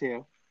crazy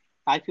too.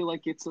 I feel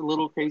like it's a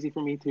little crazy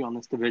for me too on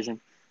this division.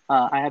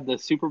 I have the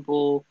Super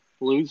Bowl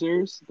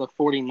losers, the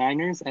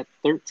 49ers, at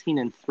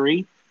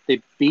 13-3.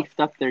 They beefed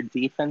up their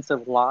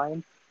defensive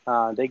line.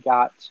 They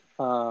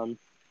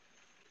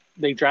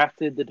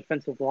drafted the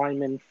defensive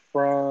lineman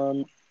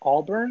from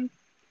Auburn.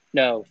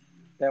 No,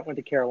 that went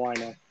to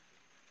Carolina.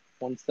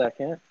 1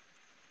 second.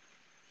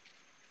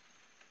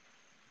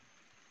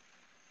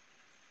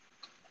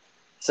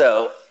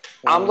 So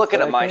I'm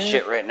looking at my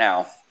shit right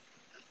now,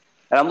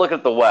 and I'm looking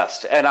at the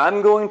West, and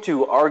I'm going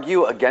to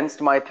argue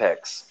against my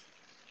picks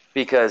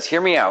because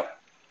hear me out.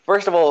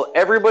 First of all,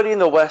 everybody in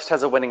the West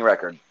has a winning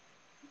record,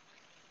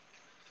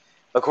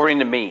 according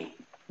to me,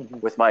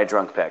 with my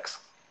drunk picks.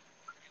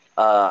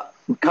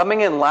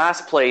 Coming in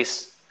last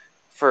place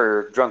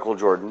for Drunkle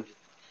Jordan,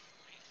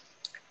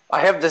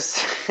 I have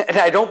this, and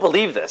I don't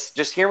believe this.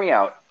 Just hear me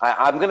out.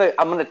 I'm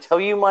gonna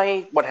tell you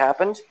what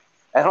happened,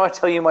 and I want to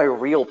tell you my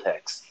real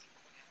picks.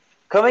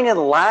 Coming in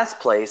last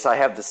place, I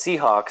have the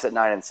Seahawks at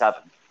 9-7.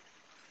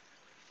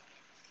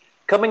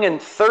 Coming in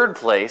third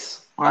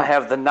place, I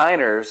have the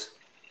Niners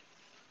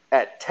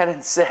at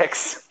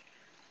 10-6.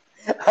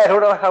 I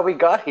don't know how we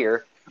got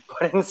here,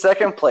 but in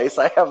second place,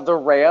 I have the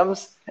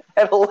Rams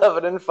at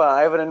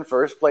 11-5, and in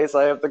first place,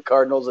 I have the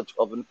Cardinals at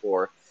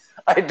 12-4.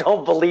 I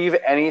don't believe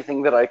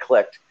anything that I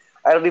clicked.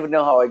 I don't even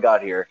know how I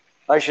got here.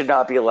 I should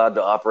not be allowed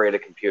to operate a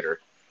computer.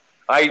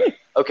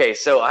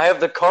 So I have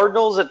the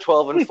Cardinals at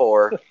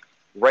 12-4.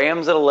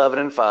 Rams at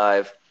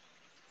 11-5,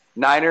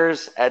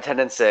 Niners at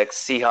 10-6,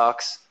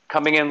 Seahawks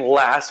coming in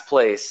last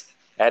place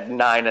at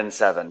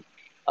 9-7.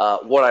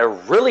 What I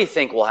really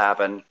think will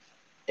happen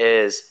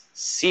is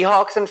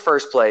Seahawks in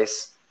first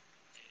place,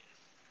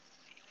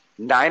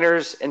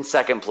 Niners in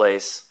second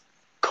place,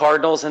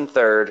 Cardinals in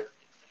third,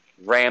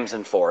 Rams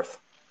in fourth.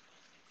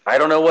 I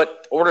don't know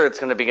what order it's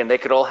going to be in. They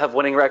could all have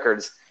winning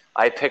records.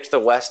 I picked the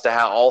West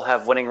to all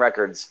have winning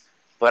records,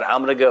 but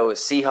I'm going to go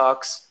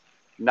Seahawks,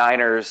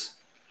 Niners,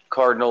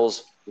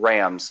 Cardinals,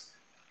 Rams,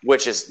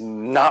 which is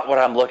not what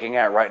I'm looking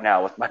at right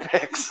now with my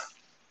picks.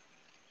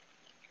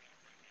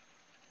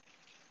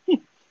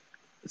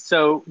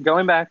 So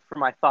going back for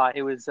my thought,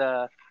 it was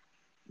Javon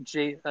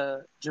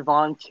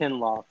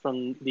Kinlaw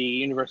from the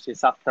University of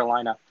South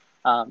Carolina,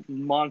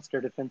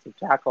 monster defensive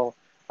tackle,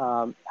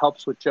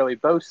 helps with Joey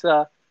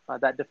Bosa.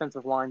 That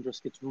defensive line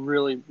just gets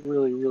really,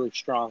 really, really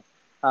strong.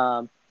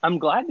 I'm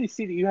glad to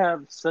see that you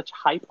have such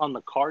hype on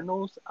the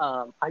Cardinals.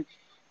 I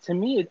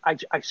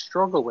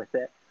struggle with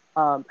it.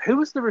 Who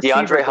was the receiver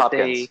DeAndre that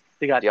Hopkins.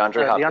 they got?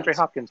 DeAndre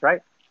Hopkins,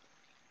 right?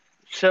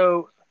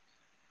 So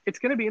it's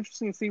going to be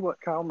interesting to see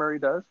what Kyle Murray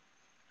does.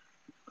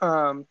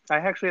 I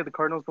actually have the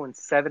Cardinals going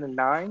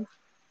 7-9,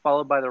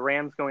 followed by the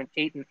Rams going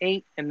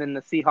 8-8, and then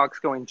the Seahawks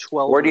going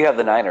 12. Where do you have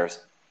the Niners?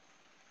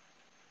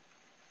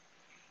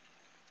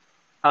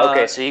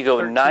 Okay, so you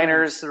go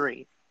Niners,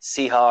 3.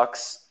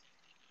 Seahawks,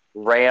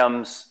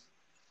 Rams,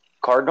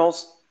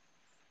 Cardinals.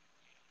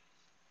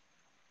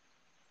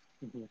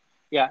 Mm-hmm.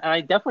 Yeah, and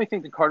I definitely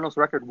think the Cardinals'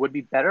 record would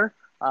be better.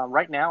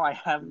 Right now, I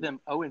have them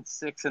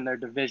 0-6 in their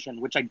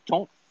division, which I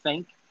don't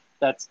think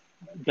that's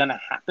gonna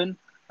happen.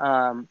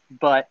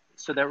 But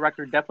so their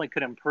record definitely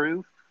could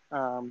improve.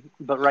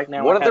 But right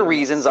now, one of the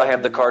reasons I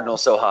have the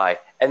Cardinals so high,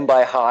 and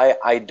by high,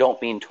 I don't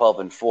mean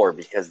 12-4,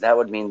 because that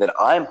would mean that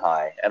I'm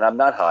high, and I'm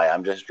not high.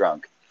 I'm just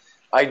drunk.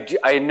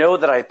 I know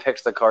that I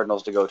picked the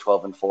Cardinals to go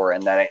 12-4,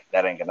 and that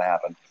ain't gonna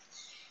happen.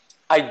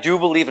 I do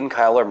believe in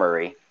Kyler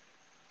Murray.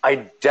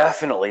 I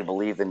definitely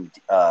believe in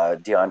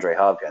DeAndre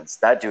Hopkins.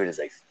 That dude is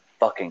a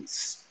fucking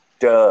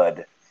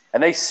stud,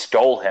 and they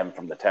stole him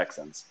from the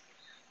Texans.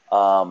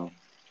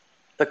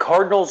 The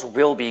Cardinals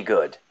will be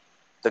good.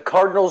 The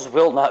Cardinals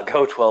will not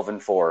go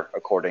 12-4,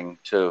 according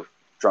to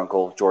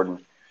Drunkle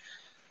Jordan.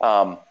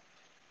 But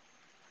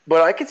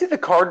I could see the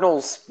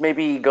Cardinals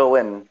maybe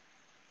going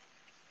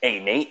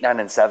 8-8,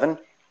 9-7.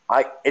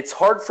 It's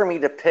hard for me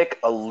to pick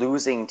a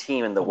losing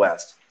team in the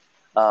West.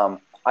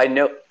 I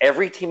know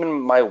every team in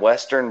my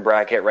Western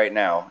bracket right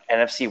now,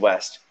 NFC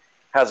West,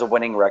 has a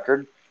winning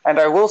record, and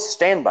I will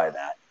stand by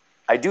that.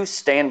 I do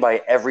stand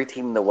by every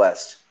team in the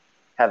West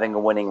having a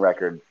winning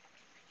record.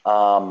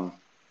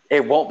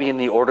 It won't be in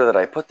the order that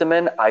I put them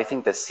in. I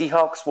think the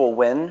Seahawks will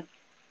win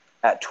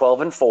at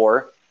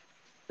 12-4.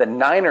 The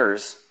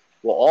Niners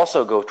will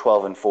also go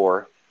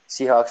 12-4.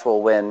 Seahawks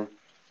will win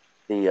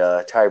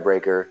the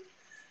tiebreaker.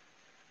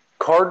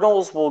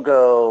 Cardinals will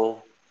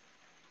go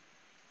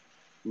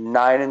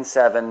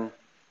 9-7.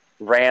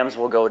 Rams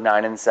will go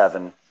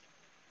 9-7.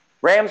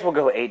 Rams will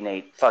go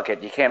 8-8. Fuck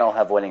it, you can't all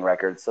have winning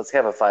records. Let's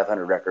have a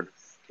 500 record.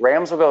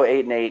 Rams will go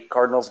 8-8.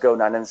 Cardinals go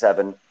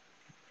 9-7.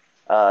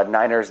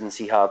 Niners and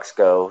Seahawks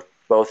go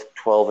both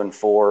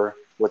 12-4,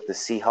 with the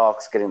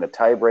Seahawks getting the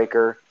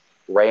tiebreaker.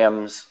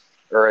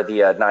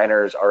 The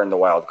Niners are in the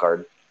wild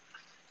card.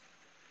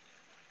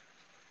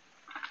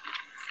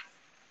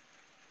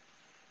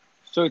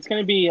 So it's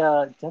going to be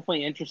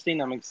definitely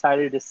interesting. I'm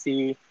excited to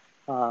see.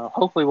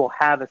 Hopefully, we'll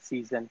have a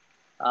season.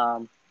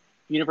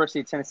 University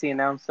of Tennessee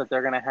announced that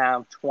they're going to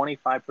have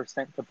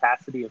 25%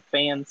 capacity of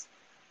fans.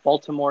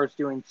 Baltimore is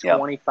doing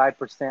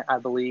 25%, I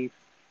believe.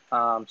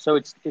 So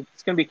it's going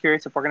to be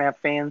curious if we're going to have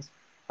fans,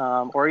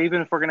 or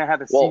even if we're going to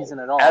have a season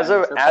at all.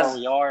 So far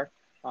we are.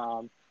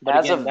 But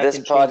as again, of this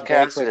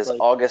podcast, it is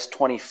August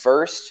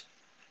 21st.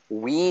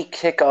 We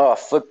kick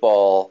off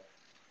football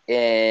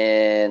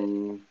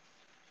in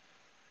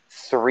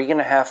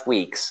 3.5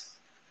 weeks.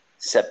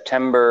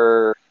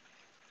 September.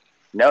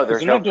 No,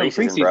 there's no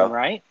preseason, bro.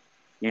 Right?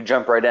 You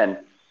jump right in.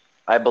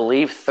 I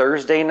believe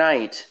Thursday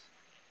night.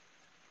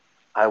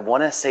 I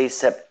want to say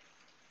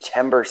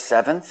September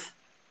 7th.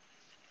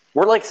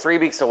 We're like 3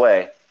 weeks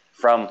away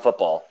from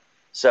football.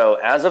 So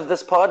as of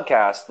this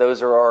podcast,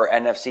 those are our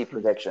NFC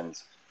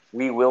predictions.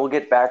 We will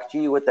get back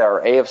to you with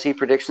our AFC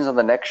predictions on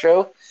the next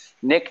show.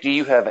 Nick, do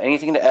you have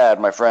anything to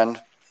add, my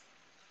friend?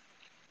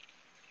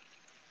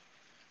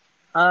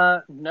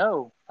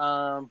 No.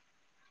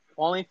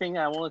 Only thing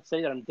I want to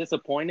say that I'm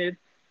disappointed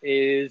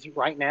is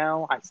right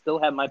now I still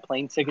have my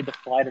plane ticket to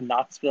fly to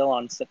Knoxville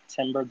on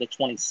September the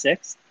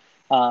 26th.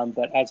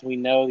 But as we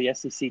know, the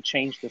SEC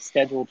changed the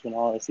schedule to an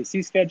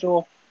all-SEC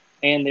schedule,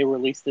 and they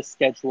released the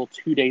schedule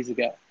 2 days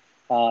ago.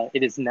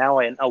 It is now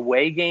an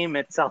away game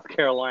at South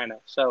Carolina.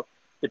 So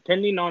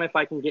depending on if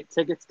I can get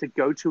tickets to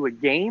go to a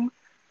game,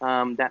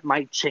 that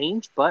might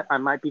change, but I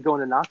might be going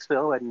to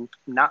Knoxville and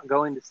not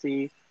going to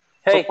see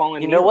football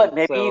in you know what?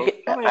 Maybe so,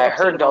 I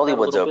heard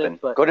Dollywood's open.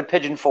 Bit, go to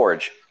Pigeon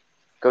Forge.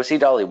 Go see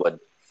Dollywood.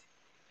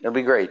 It'll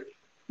be great.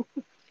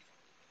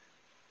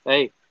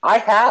 Hey,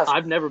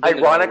 I've never been.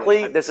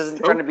 Ironically, this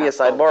isn't trying to be a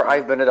sidebar.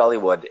 I've been to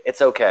Dollywood.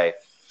 It's okay.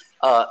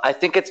 I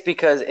think it's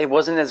because it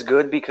wasn't as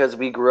good because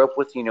we grew up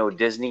with,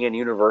 Disney and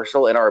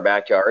Universal in our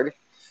backyard.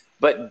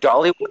 But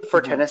Dollywood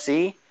for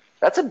Tennessee,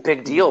 that's a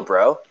big deal,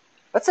 bro.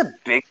 That's a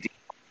big deal.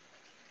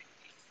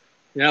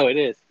 No, it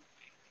is.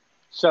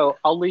 So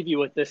I'll leave you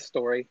with this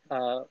story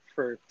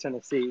for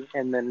Tennessee,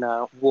 and then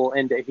we'll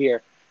end it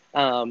here.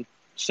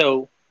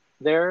 So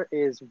there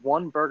is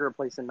one burger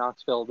place in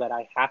Knoxville that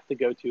I have to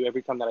go to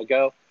every time that I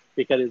go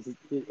because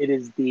it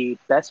is the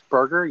best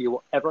burger you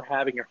will ever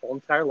have in your whole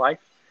entire life.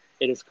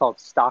 It is called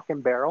Stock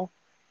and Barrel.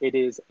 It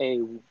is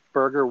a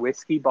burger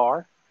whiskey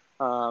bar.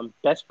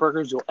 Best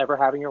burgers you'll ever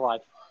have in your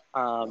life.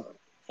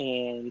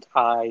 And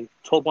I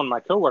told one of my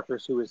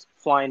coworkers who was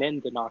flying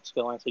into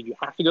Knoxville, and I said, "You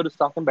have to go to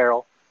Stock and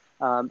Barrel,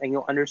 and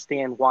you'll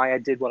understand why I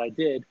did what I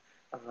did."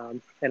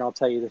 And I'll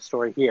tell you the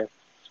story here.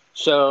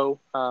 So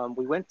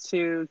we went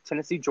to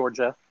Tennessee,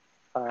 Georgia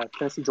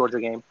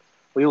game.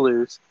 We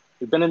lose.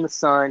 We've been in the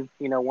sun.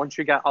 Once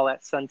you got all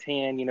that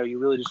suntan, you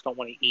really just don't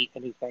want to eat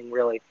anything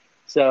really.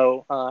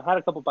 So I had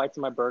a couple bites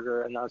of my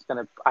burger, and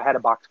I had a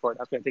box for it.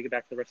 I was gonna take it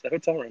back to the rest of the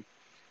hotel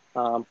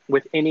room.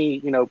 With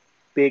any,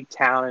 big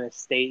town and a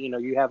state,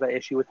 you have an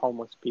issue with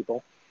homeless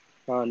people.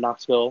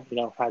 Knoxville,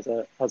 has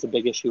a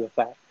big issue with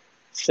that.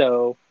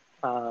 So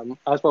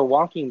as we're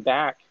walking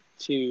back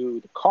to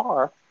the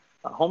car,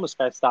 a homeless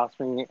guy stops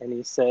me and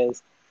he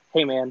says,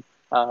 "Hey man,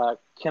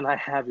 can I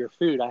have your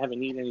food? I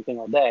haven't eaten anything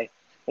all day."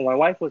 And my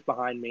wife was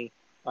behind me,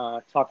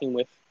 talking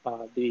with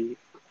the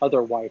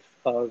other wife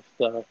of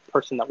the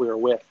person that we were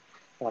with,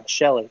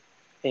 Shelly.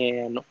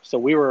 And so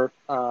we were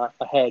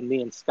ahead,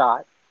 me and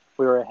Scott,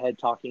 we were ahead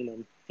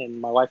talking,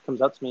 and my wife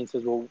comes up to me and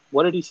says, "Well,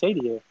 what did he say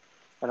to you?"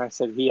 And I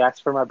said, "He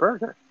asked for my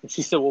burger." And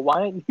she said, "Well,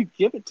 why didn't you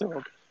give it to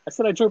him?" I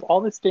said, "I drove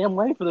all this damn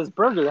way for this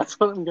burger. That's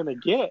what I'm going to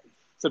get."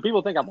 So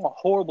people think I'm a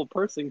horrible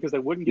person because I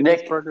wouldn't give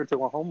this burger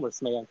to a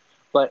homeless man.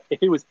 But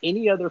if it was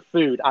any other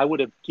food, I would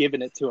have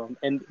given it to him.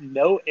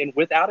 And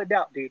without a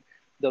doubt, dude,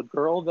 the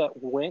girl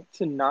that went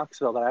to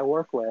Knoxville that I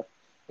work with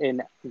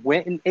and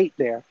went and ate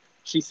there,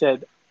 she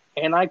said,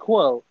 and I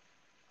quote,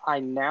 "I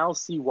now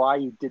see why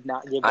you did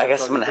not give." I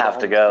guess I'm going to have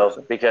to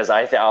go because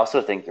I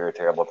also think you're a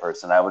terrible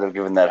person. I would have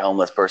given that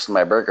homeless person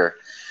my burger.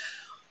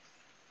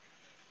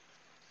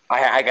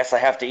 I guess I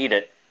have to eat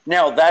it.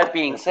 Now, that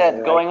being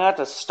said, going out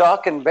to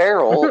Stock and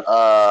Barrel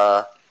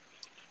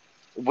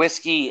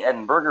whiskey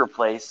and burger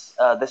place,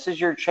 this is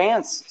your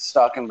chance,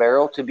 Stock and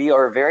Barrel, to be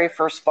our very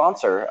first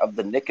sponsor of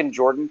the Nick and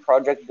Jordan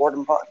Project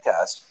Boredom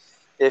Podcast.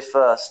 If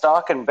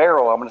Stock and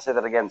Barrel, I'm going to say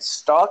that again,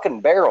 Stock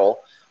and Barrel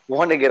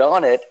want to get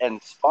on it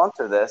and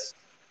sponsor this,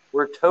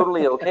 we're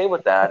totally okay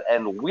with that,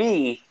 and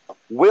we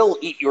will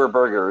eat your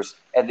burgers,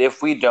 and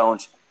if we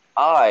don't,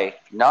 I,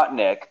 not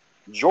Nick,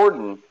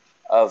 Jordan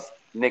of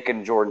Nick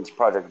and Jordan's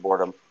Project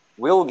Boredom,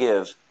 will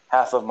give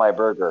half of my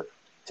burger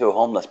to a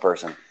homeless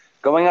person.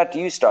 Going out to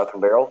you, Stock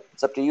and Barrel.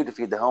 It's up to you to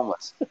feed the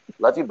homeless.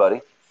 Love you,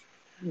 buddy.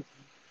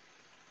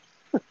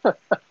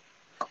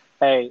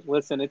 Hey,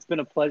 listen, it's been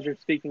a pleasure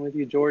speaking with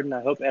you, Jordan.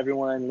 I hope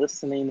everyone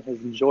listening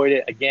has enjoyed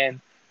it. Again,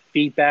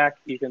 feedback,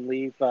 you can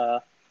leave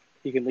the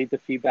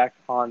feedback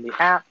on the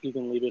app. You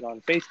can leave it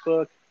on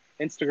Facebook,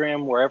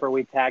 Instagram, wherever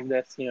we tag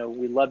this.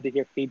 We love to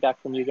hear feedback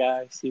from you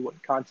guys, see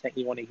what content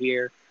you want to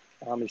hear.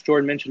 As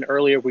Jordan mentioned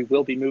earlier, we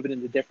will be moving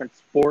into different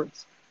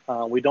sports.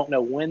 We don't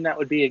know when that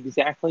would be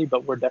exactly,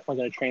 but we're definitely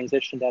going to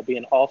transition to be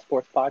an all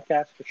sports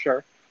podcast for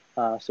sure.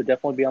 So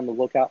definitely be on the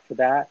lookout for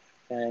that.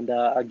 And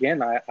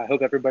again, I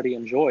hope everybody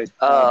enjoyed.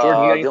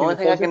 Jordan, the only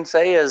thing I can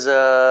say is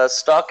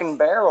Stock and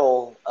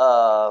Barrel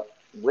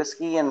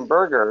whiskey and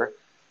burger.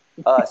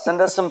 Send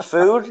us some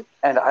food,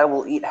 and I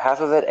will eat half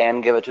of it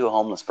and give it to a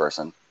homeless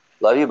person.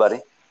 Love you, buddy.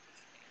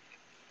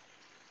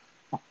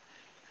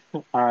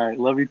 All right.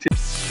 Love you too.